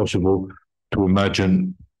not impossible to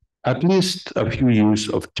imagine at least a few years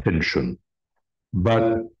of tension.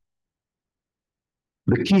 But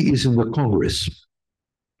the key is in the Congress,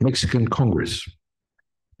 Mexican Congress.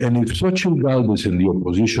 And if Xochitl Gálvez and the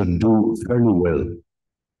opposition do fairly well,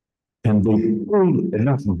 and they pull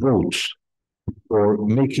enough votes for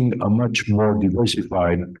making a much more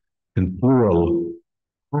diversified and plural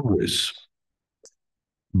Congress,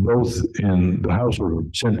 both in the House of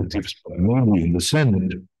Representatives, but mainly in the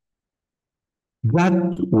Senate, that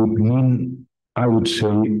would mean, I would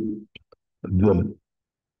say, the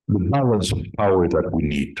balance of power that we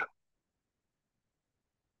need.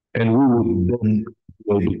 And we would then be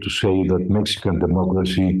able to say that Mexican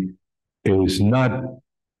democracy is not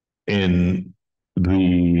in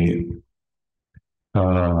the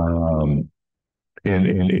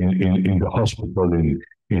in the hospital in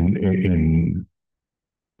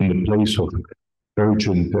the place of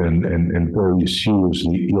urgent and very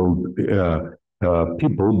seriously ill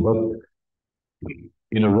people, but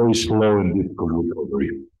in a very slow and difficult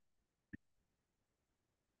recovery.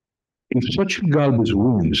 If Xochitl Gálvez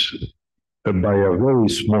wins by a very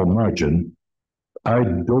small margin, I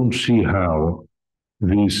don't see how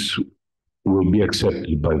this will be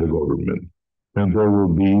accepted by the government. And there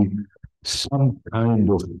will be some kind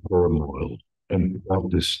of turmoil and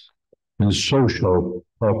protest and social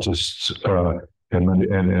protests in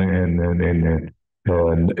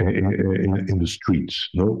the streets.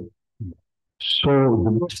 No? So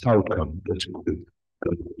the best outcome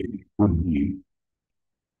would be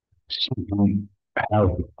simply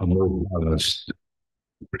have a more balanced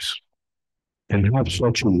and have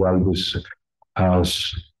Xochitl Gálvez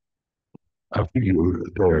as a figure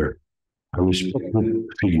there, a respected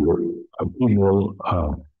figure, a female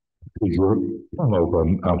figure of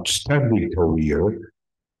an outstanding career.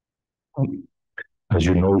 As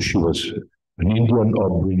you know, she was an Indian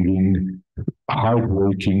upbringing,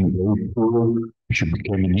 hardworking, very poor. She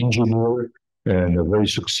became an engineer and a very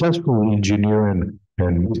successful engineer and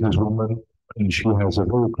businesswoman. And she has a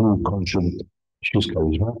very clear conscience. She's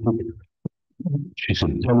charismatic. She's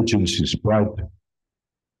intelligent. She's bright.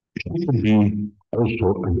 She can be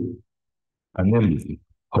also an enemy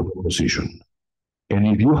of opposition. And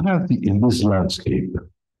if you have in this landscape,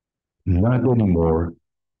 not anymore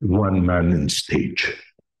one man in stage.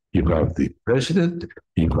 You have the president,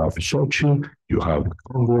 you have Xochitl, you have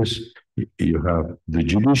Congress, you have the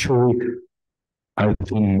judiciary. I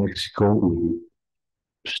think Mexico will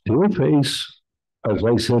still face, as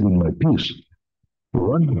I said in my piece,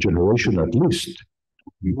 one generation at least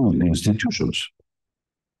to build the institutions.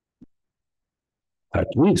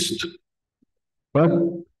 At least. But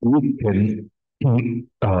we can do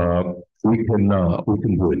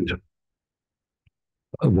it.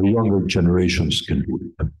 the younger generations can do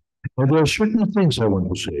it. And there are certain things I want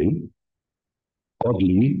to say,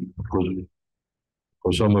 oddly, because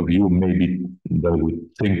for some of you maybe that would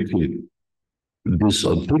think it this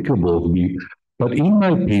unthinkable of me, but in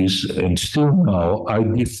my piece and still now, I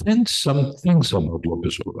defend some things about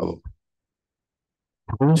Lopez Obrador.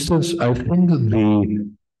 For instance, I think the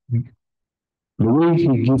way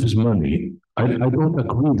he gives money, I don't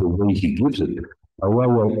agree the way he gives it. But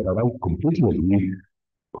I completely agree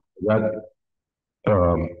that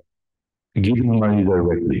giving money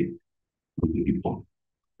directly to people.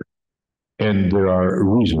 And there are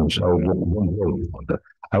reasons I won't dwell on that.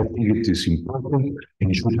 I think it is important and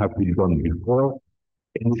it should have been done before.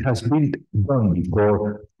 And it has been done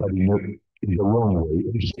before, but in the wrong way.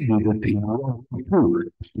 And he did it in the wrong way too,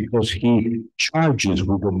 because he charges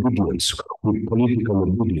with obedience, with political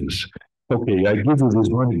obedience. Okay, I give you this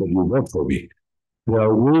money, but you work for me. There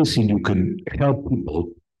are ways in you can help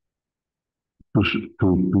people to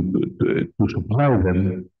supply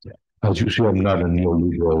them. As you see, I'm not a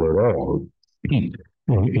neoliberal at all,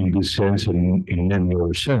 in this sense and in any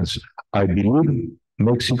other sense. I believe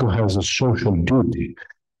Mexico has a social duty,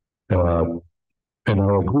 and I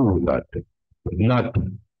agree with that, but not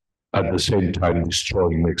at the same time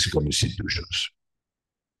destroying Mexican institutions.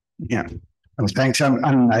 Yeah, thanks. And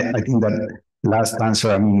I think that last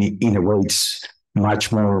answer, I mean, in a way, it's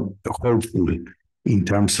much more hopeful in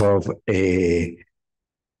terms of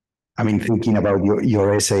I mean, thinking about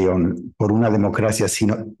your essay on Por una democracia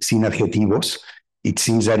sin adjetivos, it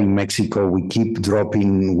seems that in Mexico we keep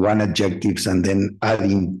dropping one adjectives and then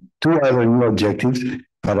adding two other new adjectives.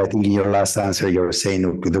 But I think in your last answer, you're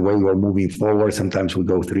saying the way we're moving forward, sometimes we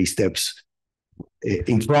go 3 steps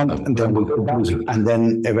in front, and then we go back, and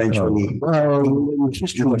then eventually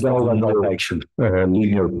direction,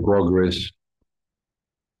 linear progress.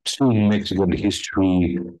 Seeing Mexican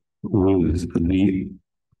history with the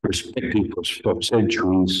perspective of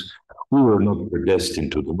centuries, we were not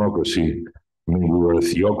predestined to democracy. I mean, we were a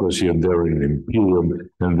theocracy, and then an imperium,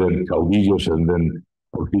 and then caudillos, and then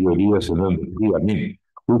Porfirio Diaz, and then I mean,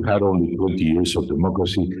 we've had only 20 years of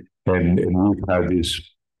democracy, and we've had this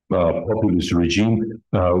populist regime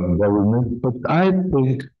government. But I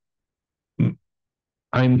think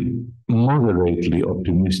I'm moderately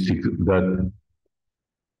optimistic that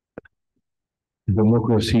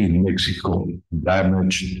democracy in Mexico,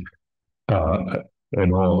 damaged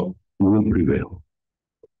and all, will prevail.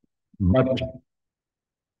 But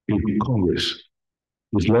if Congress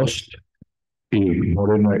is lost, if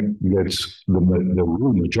Morena gets the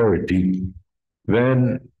real majority,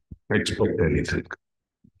 then expect anything.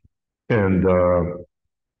 And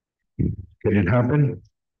can it happen?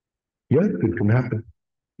 Yeah, it can happen.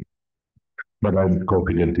 But I'm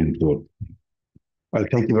confident in it. Well,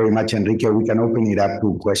 thank you very much, Enrique. We can open it up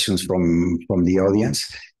to questions from the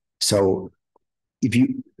audience. So if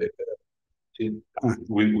you...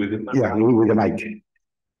 with the mic. Yeah, with the mic.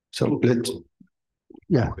 So let's...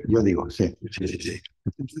 Yeah, yo digo, sí.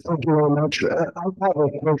 Thank you very much. I have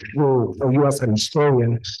a question for you as an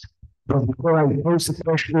historian. But before I pose the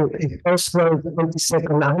question, a personal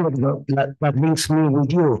 20-second anecdote that links me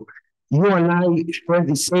with you. You and I share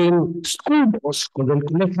the same school bus con el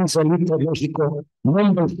Colegio Israelita de Mexico,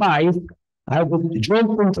 number 5. I would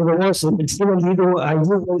jump into the bus and see a little, and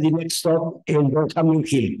you go the next stop in Camino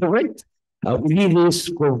Hill, correct? We did this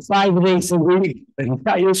for 5 days a week, the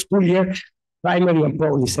entire school year, primary and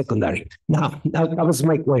probably secondary. Now that was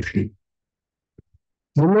my question.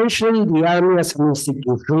 You mentioned the army as an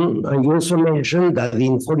institution, and you also mentioned that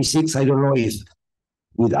in 46, I don't know if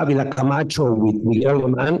with Avila Camacho or with Miguel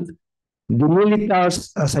Alemán, the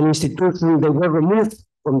militaries as an institution, they were removed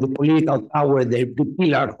from the political power, the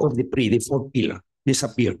pillar of the PRI, the 4th pillar,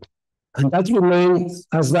 disappeared. And that remained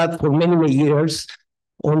as that for many, many years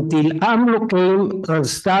until AMLO came and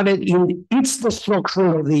started in its destruction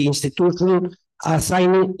of the institution,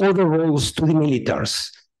 assigning other roles to the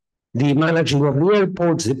militaries. The managing of the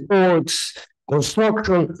airports, the ports,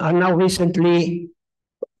 construction, and now recently,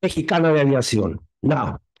 Mexicana de Aviación.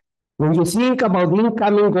 Now, when you think about the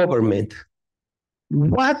incoming government,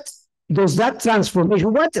 what does that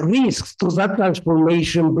transformation, what risks does that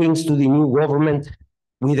transformation brings to the new government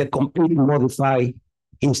with a completely modified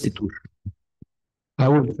institution? I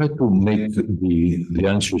will try to make the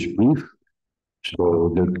answers brief,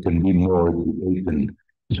 so there can be more debate and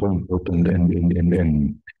so important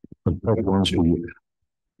and try to answer you.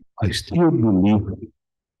 I still believe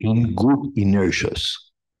in good inertias.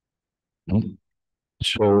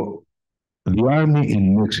 So the army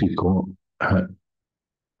in Mexico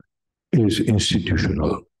is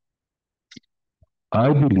institutional.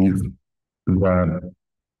 I believe that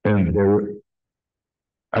And there,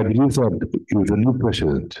 I believe that if the new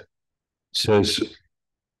president says,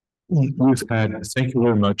 we've had, thank you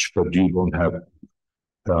very much, but you don't have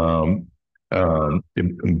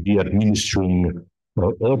be administering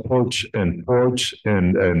airports and ports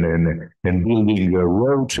and building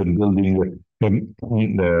roads and building the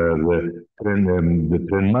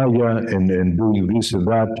Tren Maya and doing this and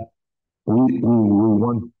that. We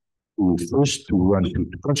want to first to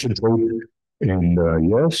concentrate in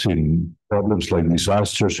yes, in problems like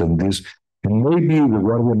disasters and this. And maybe the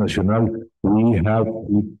Guardia Nacional, we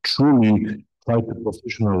truly try to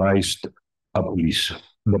professionalize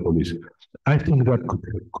the police. I think that could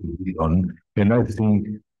be done. And I think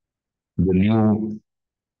the new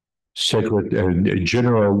secretary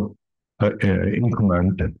general in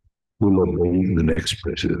command will obey the next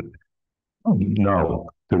president. Now,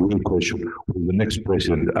 the real question, will the next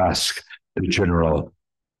president ask the general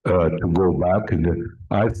to go back? And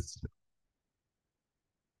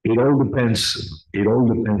it all depends. It all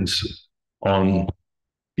depends on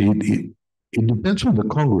it. It depends on the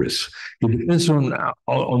Congress. It depends on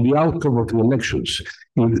the outcome of the elections.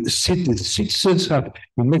 Citizens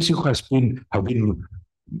in Mexico have been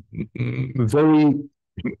very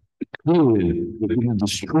clear in the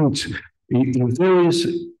streets. If there is,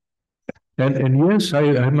 and yes,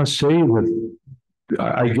 I must say that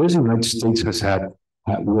I guess the United States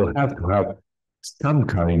will have to have some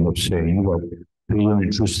kind of saying that they are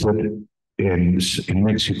interested in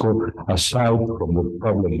Mexico aside from the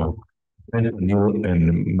problem of fentanyl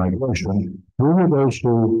and migration. We would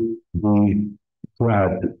also be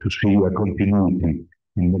glad to see a continuity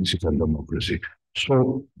in Mexican democracy.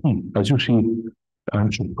 So, as you see,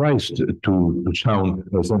 I'm surprised to sound,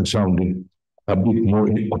 as I'm sounding, a bit more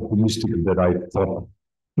optimistic than I thought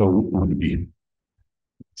it would be.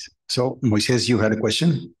 So, Moises, you had a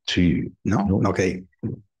question? Sí. No? Okay.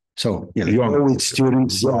 So, yeah, with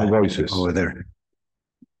students voices over there.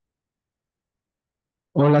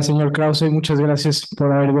 Hola, señor Krauze, muchas gracias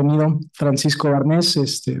por haber venido. Francisco Barnés,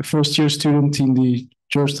 first year student in the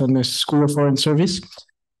Georgetown School of Foreign Service.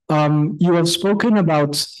 You have spoken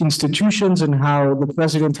about institutions and how the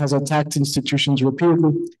president has attacked institutions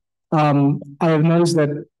repeatedly. I have noticed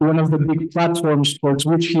that one of the big platforms towards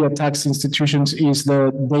which he attacks institutions is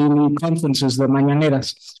the daily conferences, the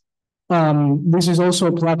mañaneras. This is also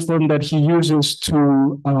a platform that he uses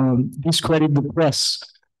to discredit the press.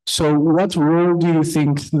 So what role do you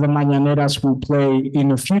think the mañaneras will play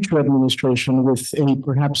in a future administration with a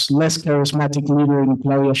perhaps less charismatic leader in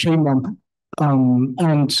Claudia Sheinbaum?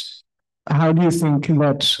 And how do you think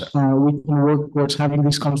that we can work towards having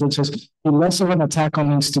these conferences be less of an attack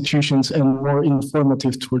on institutions and more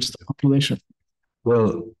informative towards the population?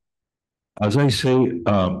 Well, as I say,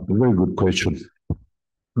 a very good question.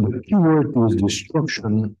 The key word is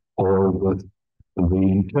destruction, or the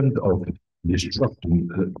intent of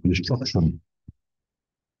destruction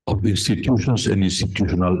of institutions and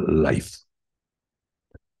institutional life.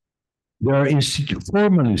 There are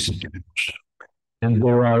formal institutions and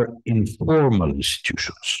there are informal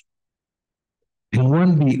institutions. And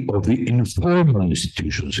one of the informal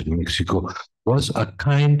institutions in Mexico was a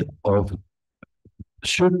kind of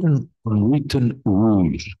certain unwritten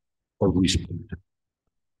rules of respect.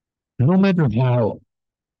 No matter how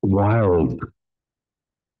wild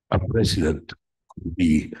a president could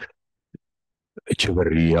be,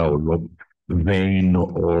 Echeverria or vain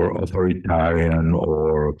or authoritarian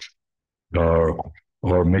or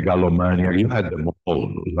megalomaniac, you had them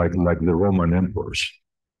all, like the Roman emperors.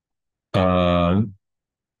 They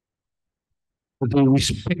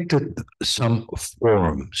respected some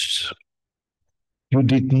forms. You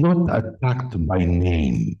did not attack by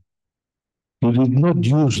name. You did not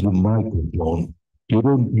use the microphone. You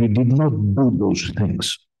did not do those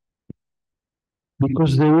things.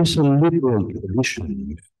 Because there is a liberal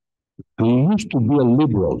tradition. There used to be a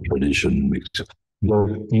liberal tradition in Mexico.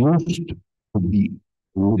 There used to be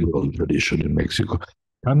a liberal tradition in Mexico.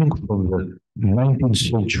 Coming from the 19th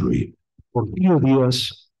century, Porfirio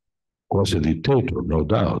Díaz was a dictator, no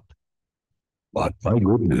doubt. But my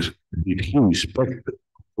goodness, did he respect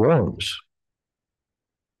forms?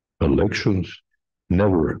 Elections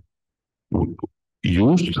never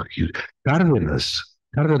used.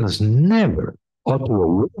 Cárdenas never uttered a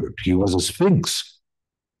word. He was a sphinx.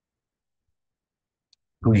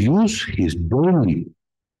 To use his daily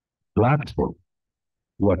platform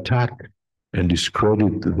to attack and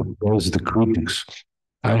discredit the press, the critics.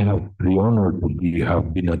 I have the honor to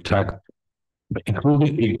have been attacked,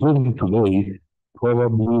 including today,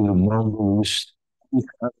 probably the number is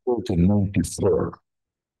 394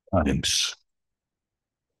 times.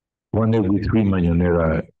 one every three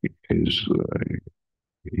mañanera is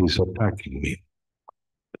attacking me.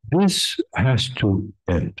 This has to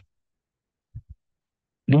end.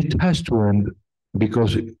 It has to end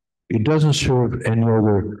because it doesn't serve any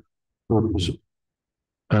other purpose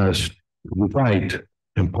as to divide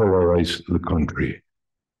and polarize the country,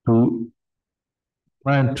 to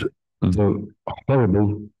plant the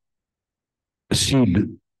horrible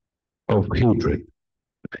seed of hatred,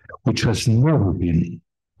 which has never been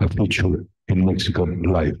a feature in Mexican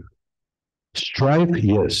life. Strife,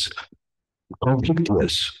 yes. Conflict,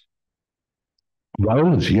 yes.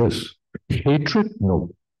 Violence, yes. Hatred, no.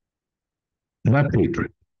 Not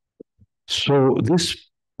hatred. So this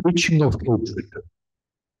preaching of hatred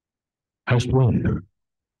has to end.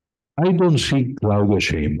 I don't see Claudia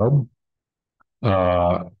Sheinbaum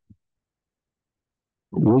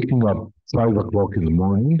waking up 5 o'clock in the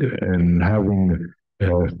morning and having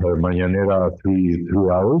her mañanera three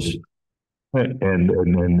hours,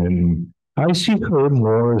 and I see her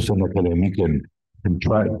more as an academic and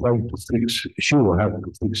trying to fix. She will have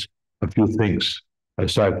to fix a few things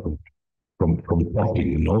aside from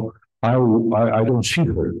talking. You know, I don't see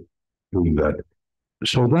her doing that.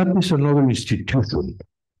 So that is another institution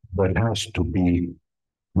that has to be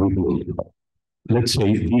rebuilt. Let's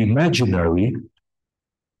say the imaginary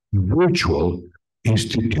virtual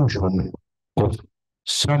institution of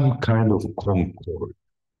some kind of concord,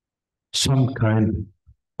 some kind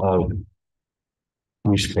of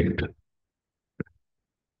respect.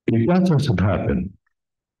 If that doesn't happen,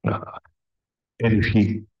 and if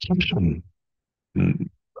he keeps on,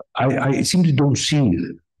 I simply don't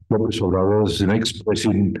see López Obrador as the next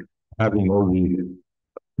president having all the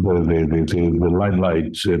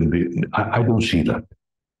limelights, and I don't see that.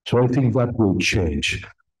 So I think that will change.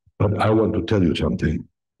 But I want to tell you something.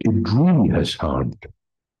 It really has harmed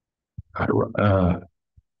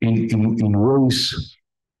in ways,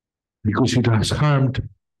 because it has harmed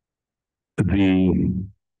the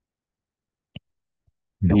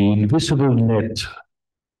invisible net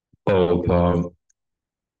of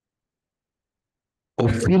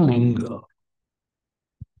feeling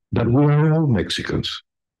that we are all Mexicans.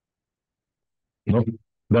 You know,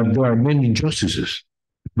 that there are many injustices,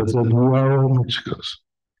 but that we are all Mexicans.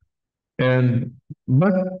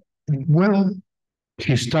 But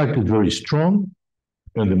he started very strong,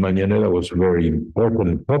 and the mañanera was very important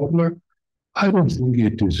and popular. I don't think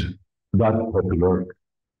it is that popular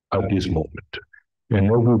at this moment.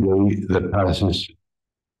 And every day that passes,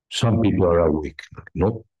 some people are awake.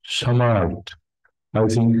 No, some aren't. I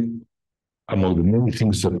think among the many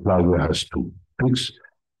things that Claudia has to fix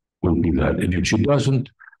will be that. And if she doesn't,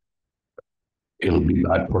 it'll be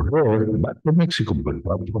bad for her, bad for Mexico, but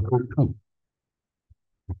bad for her too.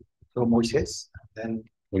 So Moises, and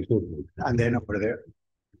then over there.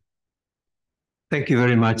 Thank you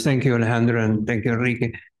very much. Thank you, Alejandro, and thank you,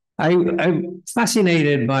 Enrique. I'm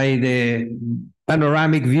fascinated by the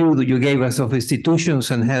panoramic view that you gave us of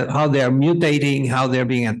institutions and how they are mutating, how they're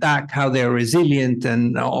being attacked, how they're resilient,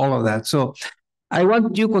 and all of that. So I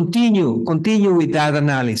want you continue with that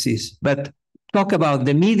analysis, but talk about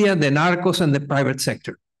the media, the narcos, and the private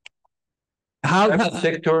sector. Private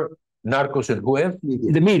sector, narcos, and who else?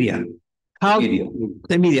 The media.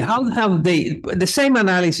 The media. How have they, the same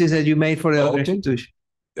analysis that you made for the other institutions?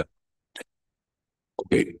 Yeah.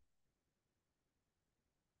 Okay.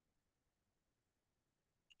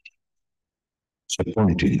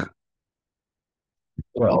 Disappointing.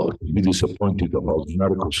 Well, be disappointed about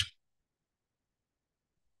narcos.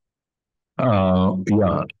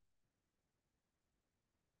 Yeah.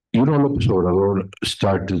 You know, López Obrador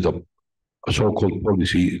started a so-called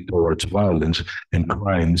policy towards violence and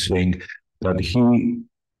crime, saying that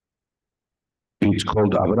it's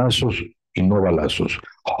called abrazos y no balazos,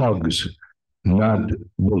 hugs, not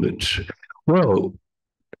bullets. Well,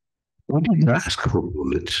 we didn't ask for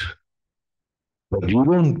bullets, but you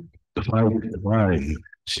don't fight crime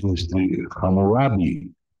since the Hammurabi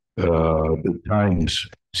times,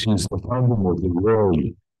 since the founding of the world,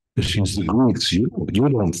 since the Greeks. You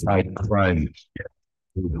don't fight crime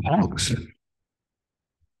with hugs.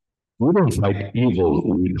 We don't fight evil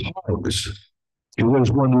with hugs. It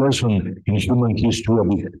was one lesson in human history. I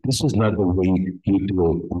mean, this is not the way you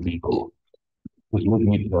deal with evil. But let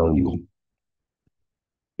me tell you,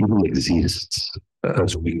 evil exists,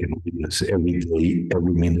 as we can witness every day,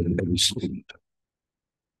 every minute, every second.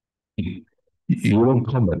 You don't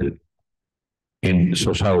combat it in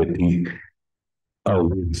society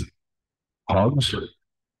with hugs,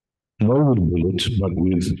 not with bullets, but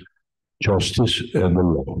with justice and the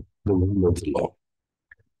law, the rule of the law.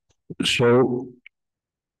 So,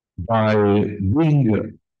 by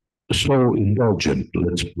being so indulgent,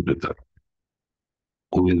 let's put it that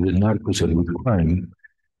way, with the narcos and with crime,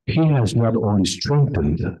 he has not only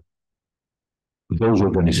strengthened those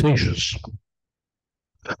organizations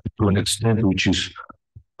to an extent which is,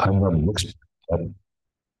 I'm not an expert,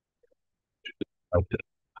 but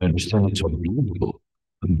I understand it's unbelievable.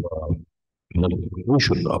 The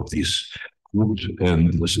multiplication of these groups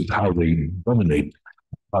and this is how they dominate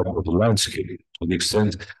part of the landscape to the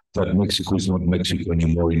extent that Mexico is not Mexico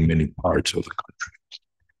anymore in many parts of the country.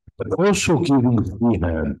 But also giving a free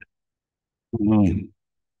hand to the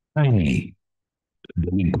tiny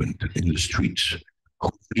delinquent in the streets who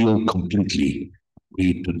feel completely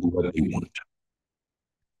free to do what they want.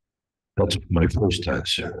 That's my first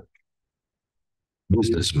answer.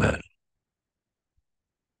 Businessman.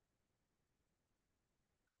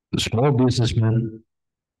 The small businessman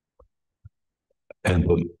and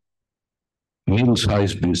the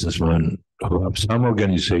middle-sized businessman who have some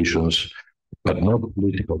organizations but not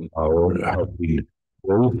political power have been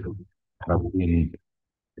both, have been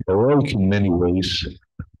heroic in many ways,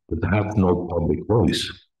 but have no public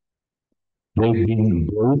voice. They've been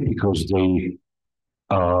brave because they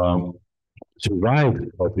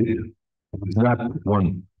survived COVID with not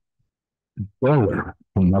 $1,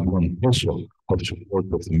 not $1 of support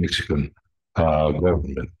of the Mexican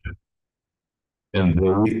government. And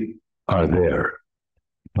they are there,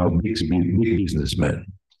 now big businessmen.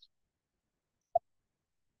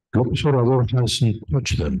 López Obrador hasn't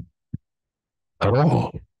touched them at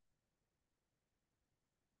all.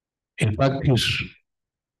 In fact, he's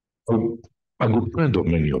a good friend of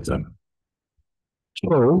many of them.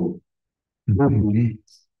 So, they've been,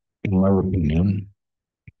 in my opinion,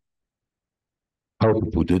 how to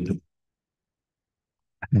put it,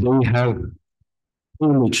 they have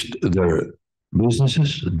privileged their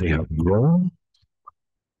businesses, they have grown,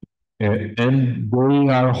 and they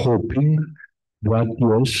are hoping that,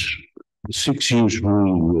 yes, the 6 years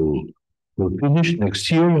rule will finish next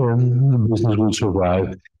year and the business will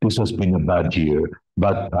survive. This has been a bad year,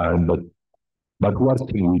 bad time, but what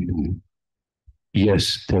can we do?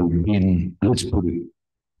 Yes, there have been, let's put it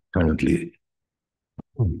currently,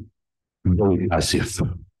 very passive.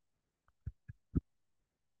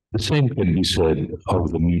 The same can be said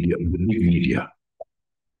of the media, the big media.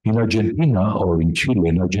 In Argentina or in Chile,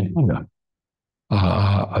 in Argentina,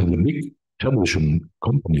 the big television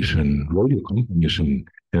companies and radio companies and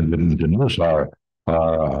the news are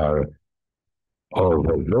of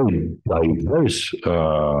a very diverse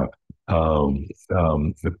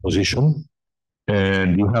position,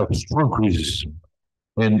 and you have strong criticism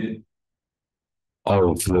and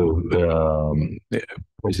of the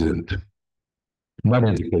president. Not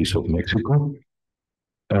in the case of Mexico.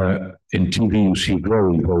 In TV, you see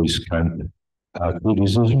very, very scant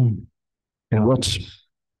criticism. And what's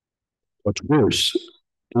worse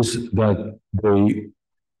is that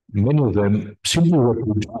many of them simply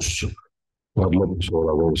reproduce what López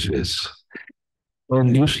Obrador says.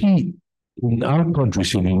 And you see, in our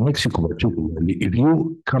countries, and in Mexico particularly, if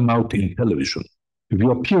you come out in television, if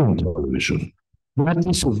you appear on television, that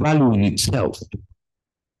is a value in itself.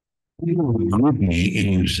 People would greet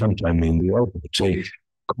me sometime in the airport, say,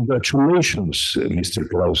 "Congratulations, Mr.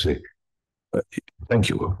 Krauze." Thank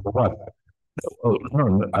you. For what? Oh,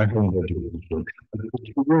 no, I don't get you.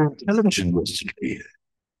 You were on television yesterday.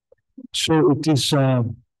 So it is a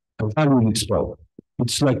value in itself.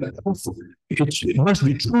 It's like, it must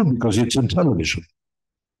be true because it's on television.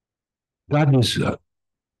 That is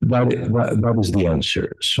the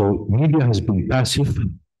answer. So media has been passive.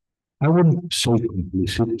 I wouldn't say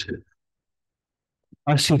complicit.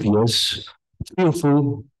 Passive, yes.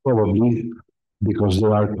 Fearful, probably, because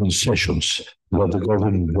there are concessions that the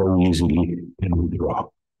government very easily can withdraw.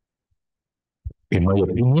 In my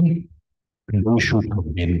opinion, they should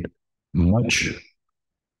have been much,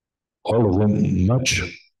 all of them, much,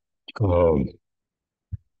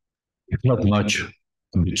 if not much,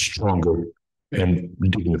 a bit stronger and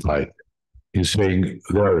dignified in saying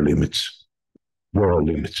there are limits. There are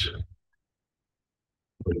limits.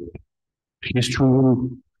 But history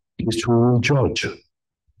will judge.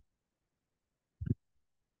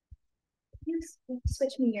 Yes,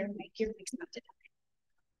 switch me your mic. Your mic's not today.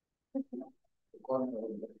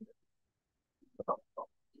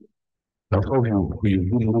 I hope you've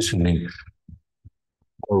been listening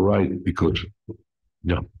all right, because,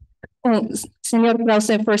 yeah. Well, Senor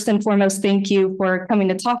Krauze, first and foremost, thank you for coming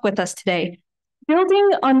to talk with us today.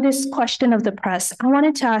 Building on this question of the press, I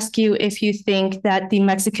wanted to ask you if you think that the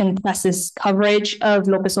Mexican press's coverage of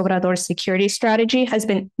López Obrador's security strategy has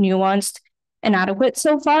been nuanced inadequate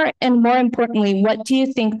so far? And more importantly, what do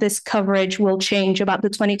you think this coverage will change about the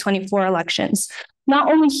 2024 elections?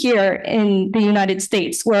 Not only here in the United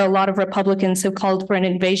States, where a lot of Republicans have called for an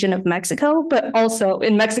invasion of Mexico, but also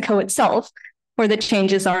in Mexico itself, where the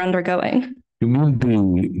changes are undergoing. You mean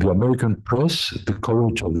the American press, the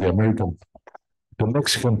coverage of the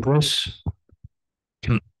Mexican press?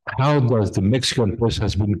 How does the Mexican press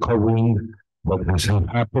has been covering what has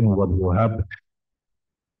happened, what will happen?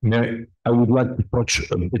 I would like to touch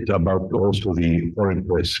a bit about also the foreign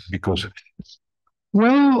press, because,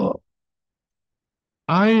 well,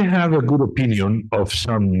 I have a good opinion of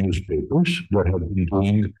some newspapers that have been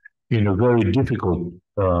doing in a very difficult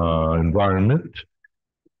environment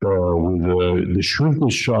with the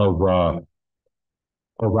shrinkage of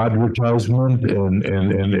advertisement and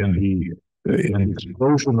the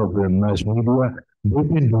explosion of the mass media. They've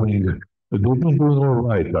been doing all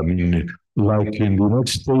right. I mean, like in the United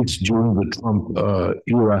States during the Trump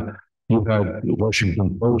era, you had the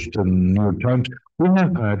Washington Post and New York Times. We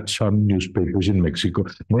have had some newspapers in Mexico,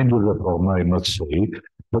 mainly Reforma, I must say,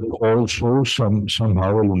 but also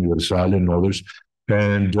somehow El Universal and others,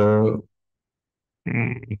 and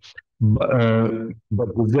but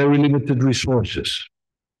with very limited resources.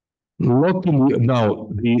 Luckily, now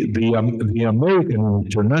the American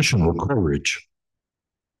international coverage,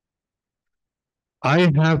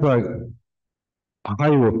 I have a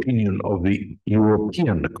higher opinion of the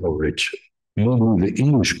European coverage, mainly the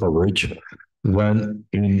English coverage, than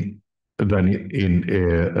the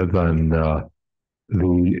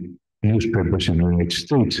newspapers in the United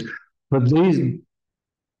States. But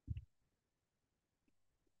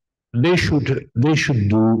they should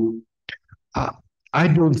do. I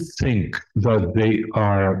don't think that they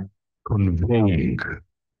are conveying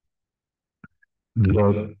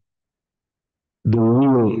the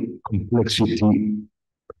real complexity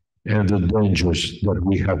and the dangers that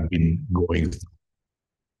we have been going through.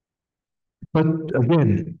 But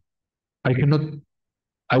again,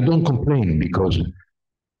 I don't complain, because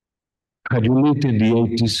had you lived in the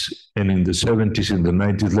 80s and in the 70s, in the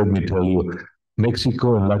 90s, let me tell you,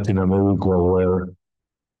 Mexico and Latin America were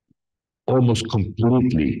almost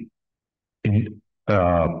completely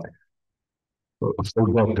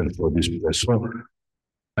forgotten for this press. So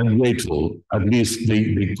I'm grateful, at least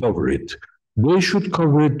they cover it. They should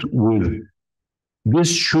cover it with, this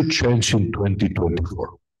should change in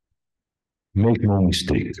 2024. Make no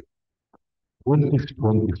mistake.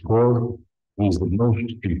 2024 is the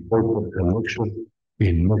most important election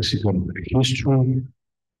in Mexican history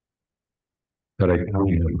that I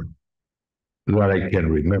can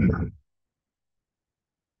remember.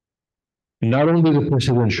 Not only the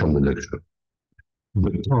presidential election,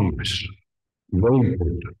 but Congress, very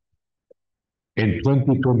important. In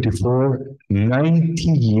 2024, 90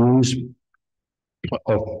 years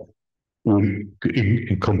of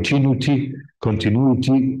in continuity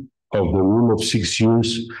of the rule of 6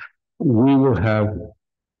 years, we will have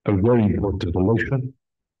a very important election,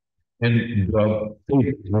 and the fate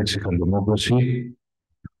of Mexican democracy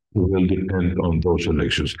will depend on those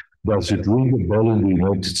elections. Does it ring a bell in the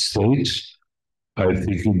United States? I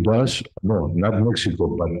think it does. No, not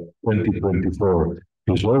Mexico, but 2024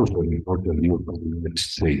 is also an important year for the United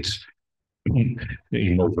States in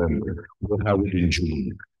November. We'll have it in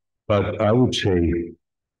June. But I would say,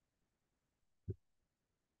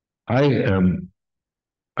 I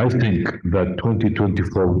think that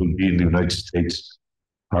 2024 will be in the United States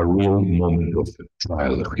a real moment of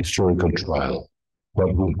trial, a historical trial.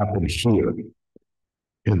 What will happen here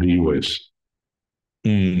in the US?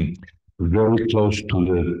 Very close to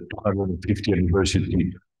the 250th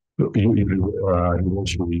anniversary of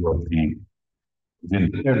the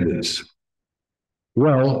independence.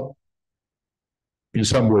 Well, in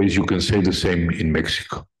some ways, you can say the same in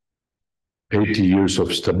Mexico. 80 years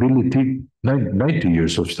of stability, 90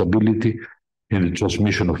 years of stability in the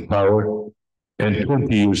transmission of power, and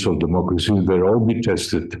 20 years of democracy. They'll all be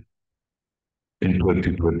tested in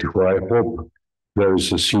 2024. I hope there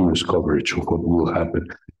is a serious coverage of what will happen.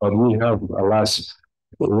 But we have, alas,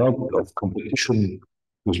 a lot of competition,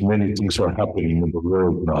 because many things are happening in the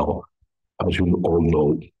world now, as you all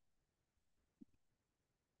know.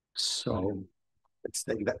 So let's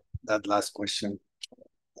take that last question.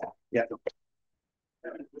 Yeah.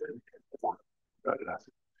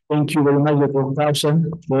 Thank you very much, Dr. Krauze,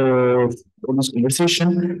 for this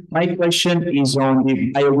conversation. My question is on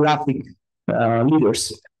the biographic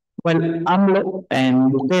leaders. Well, AMLO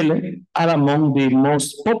and Bukele are among the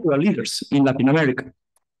most popular leaders in Latin America.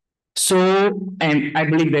 So, and I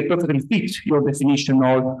believe they perfectly fit your definition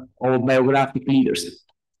of biographic leaders.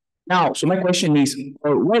 Now, so my question is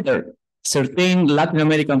whether certain Latin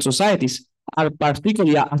American societies are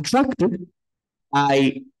particularly attracted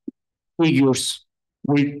by figures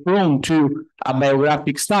with prone to a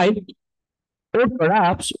biographic style, or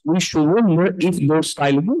perhaps we should wonder if those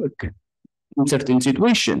styles work in certain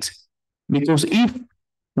situations. Because if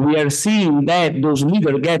we are seeing that those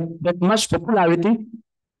leaders get that much popularity,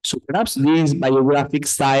 so perhaps this biographic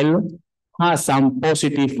style has some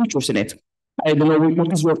positive features in it. I don't know,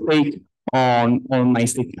 what is your take on my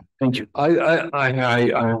statement? Thank you. I'm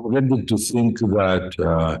ready to think that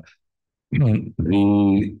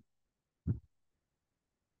the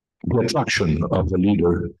attraction of the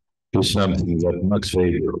leader is something that Max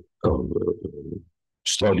Weber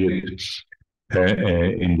studied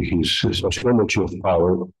in his sociology of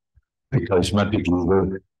power. A charismatic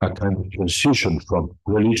leader, a kind of transition from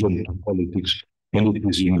religion to politics, and it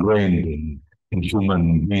is ingrained in human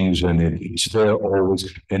beings, and it's there always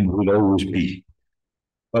and will always be.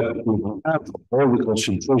 But we have all the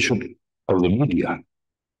concentration of the media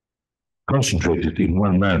concentrated in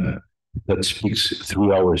one man that speaks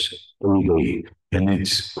 3 hours every day, and it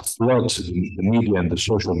floods the media and the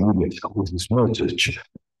social media with his message,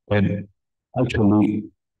 and actually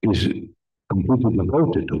is completely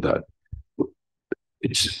devoted to that.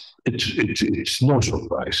 It's no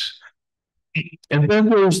surprise. And then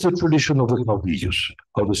there is the tradition of the caudillos,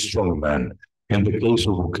 of the strong man. In the case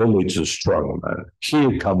of Bukele, it's a strong man.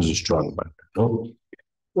 Here comes a strong man. No?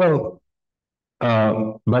 Well,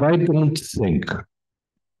 but I don't think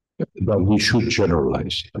that we should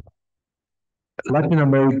generalize. Latin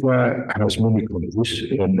America has many countries,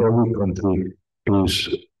 and every country is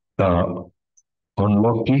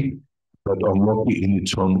unlucky, but unlucky in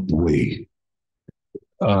its own way.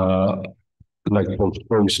 Like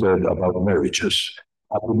Tolstoy said about marriages.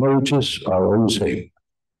 Happy marriages are all the same.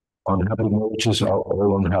 Unhappy marriages are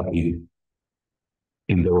all unhappy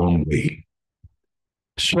in their own way.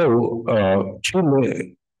 So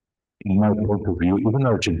Chile, in my point of view, even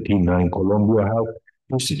Argentina and Colombia have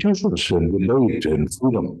institutions and debate and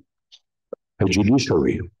freedom, a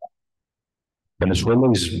judiciary.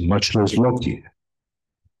 Venezuela is much less lucky.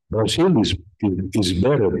 Brazil is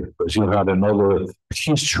better because you had another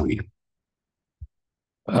history.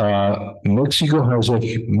 Mexico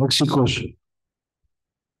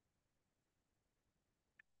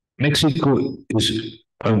is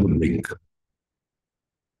on the brink.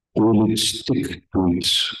 Will it stick to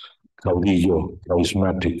its caudillo,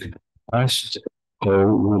 charismatic past,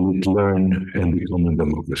 or will it learn and become a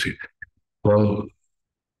democracy? Well,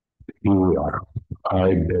 here we are.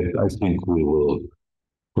 I think we'll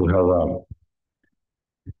have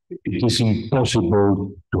it is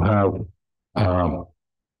impossible to have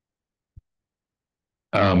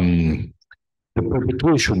the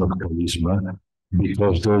perpetuation of charisma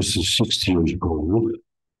because there's a 60 years goal,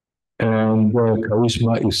 and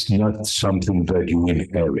charisma is not something that you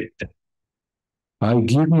inherit. I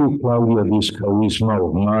give you, Claudia, this charisma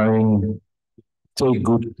of mine. Take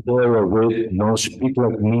good care of it. No, speak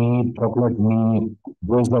like me, talk like me,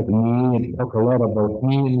 dress like me, and talk a lot about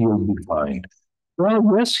me, and you'll be fine. Well,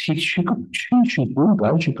 yes, she could do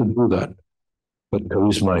that. She could do that, but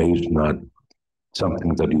charisma is not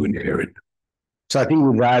something that you inherit. So I think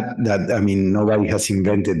with that I mean, nobody has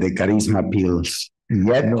invented the charisma pills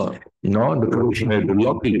yet. No, the charisma,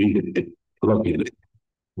 luckily.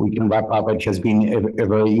 We can wrap up. It has been a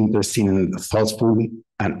very interesting and thoughtful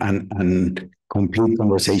and complete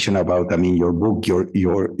conversation about, I mean, your book,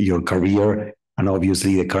 your career, and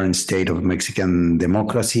obviously the current state of Mexican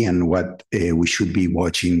democracy and what we should be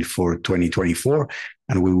watching for 2024.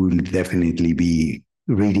 And we will definitely be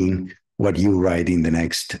reading what you write in the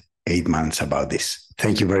next 8 months about this.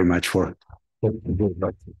 Thank you very much for. Thank you very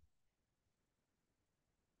much.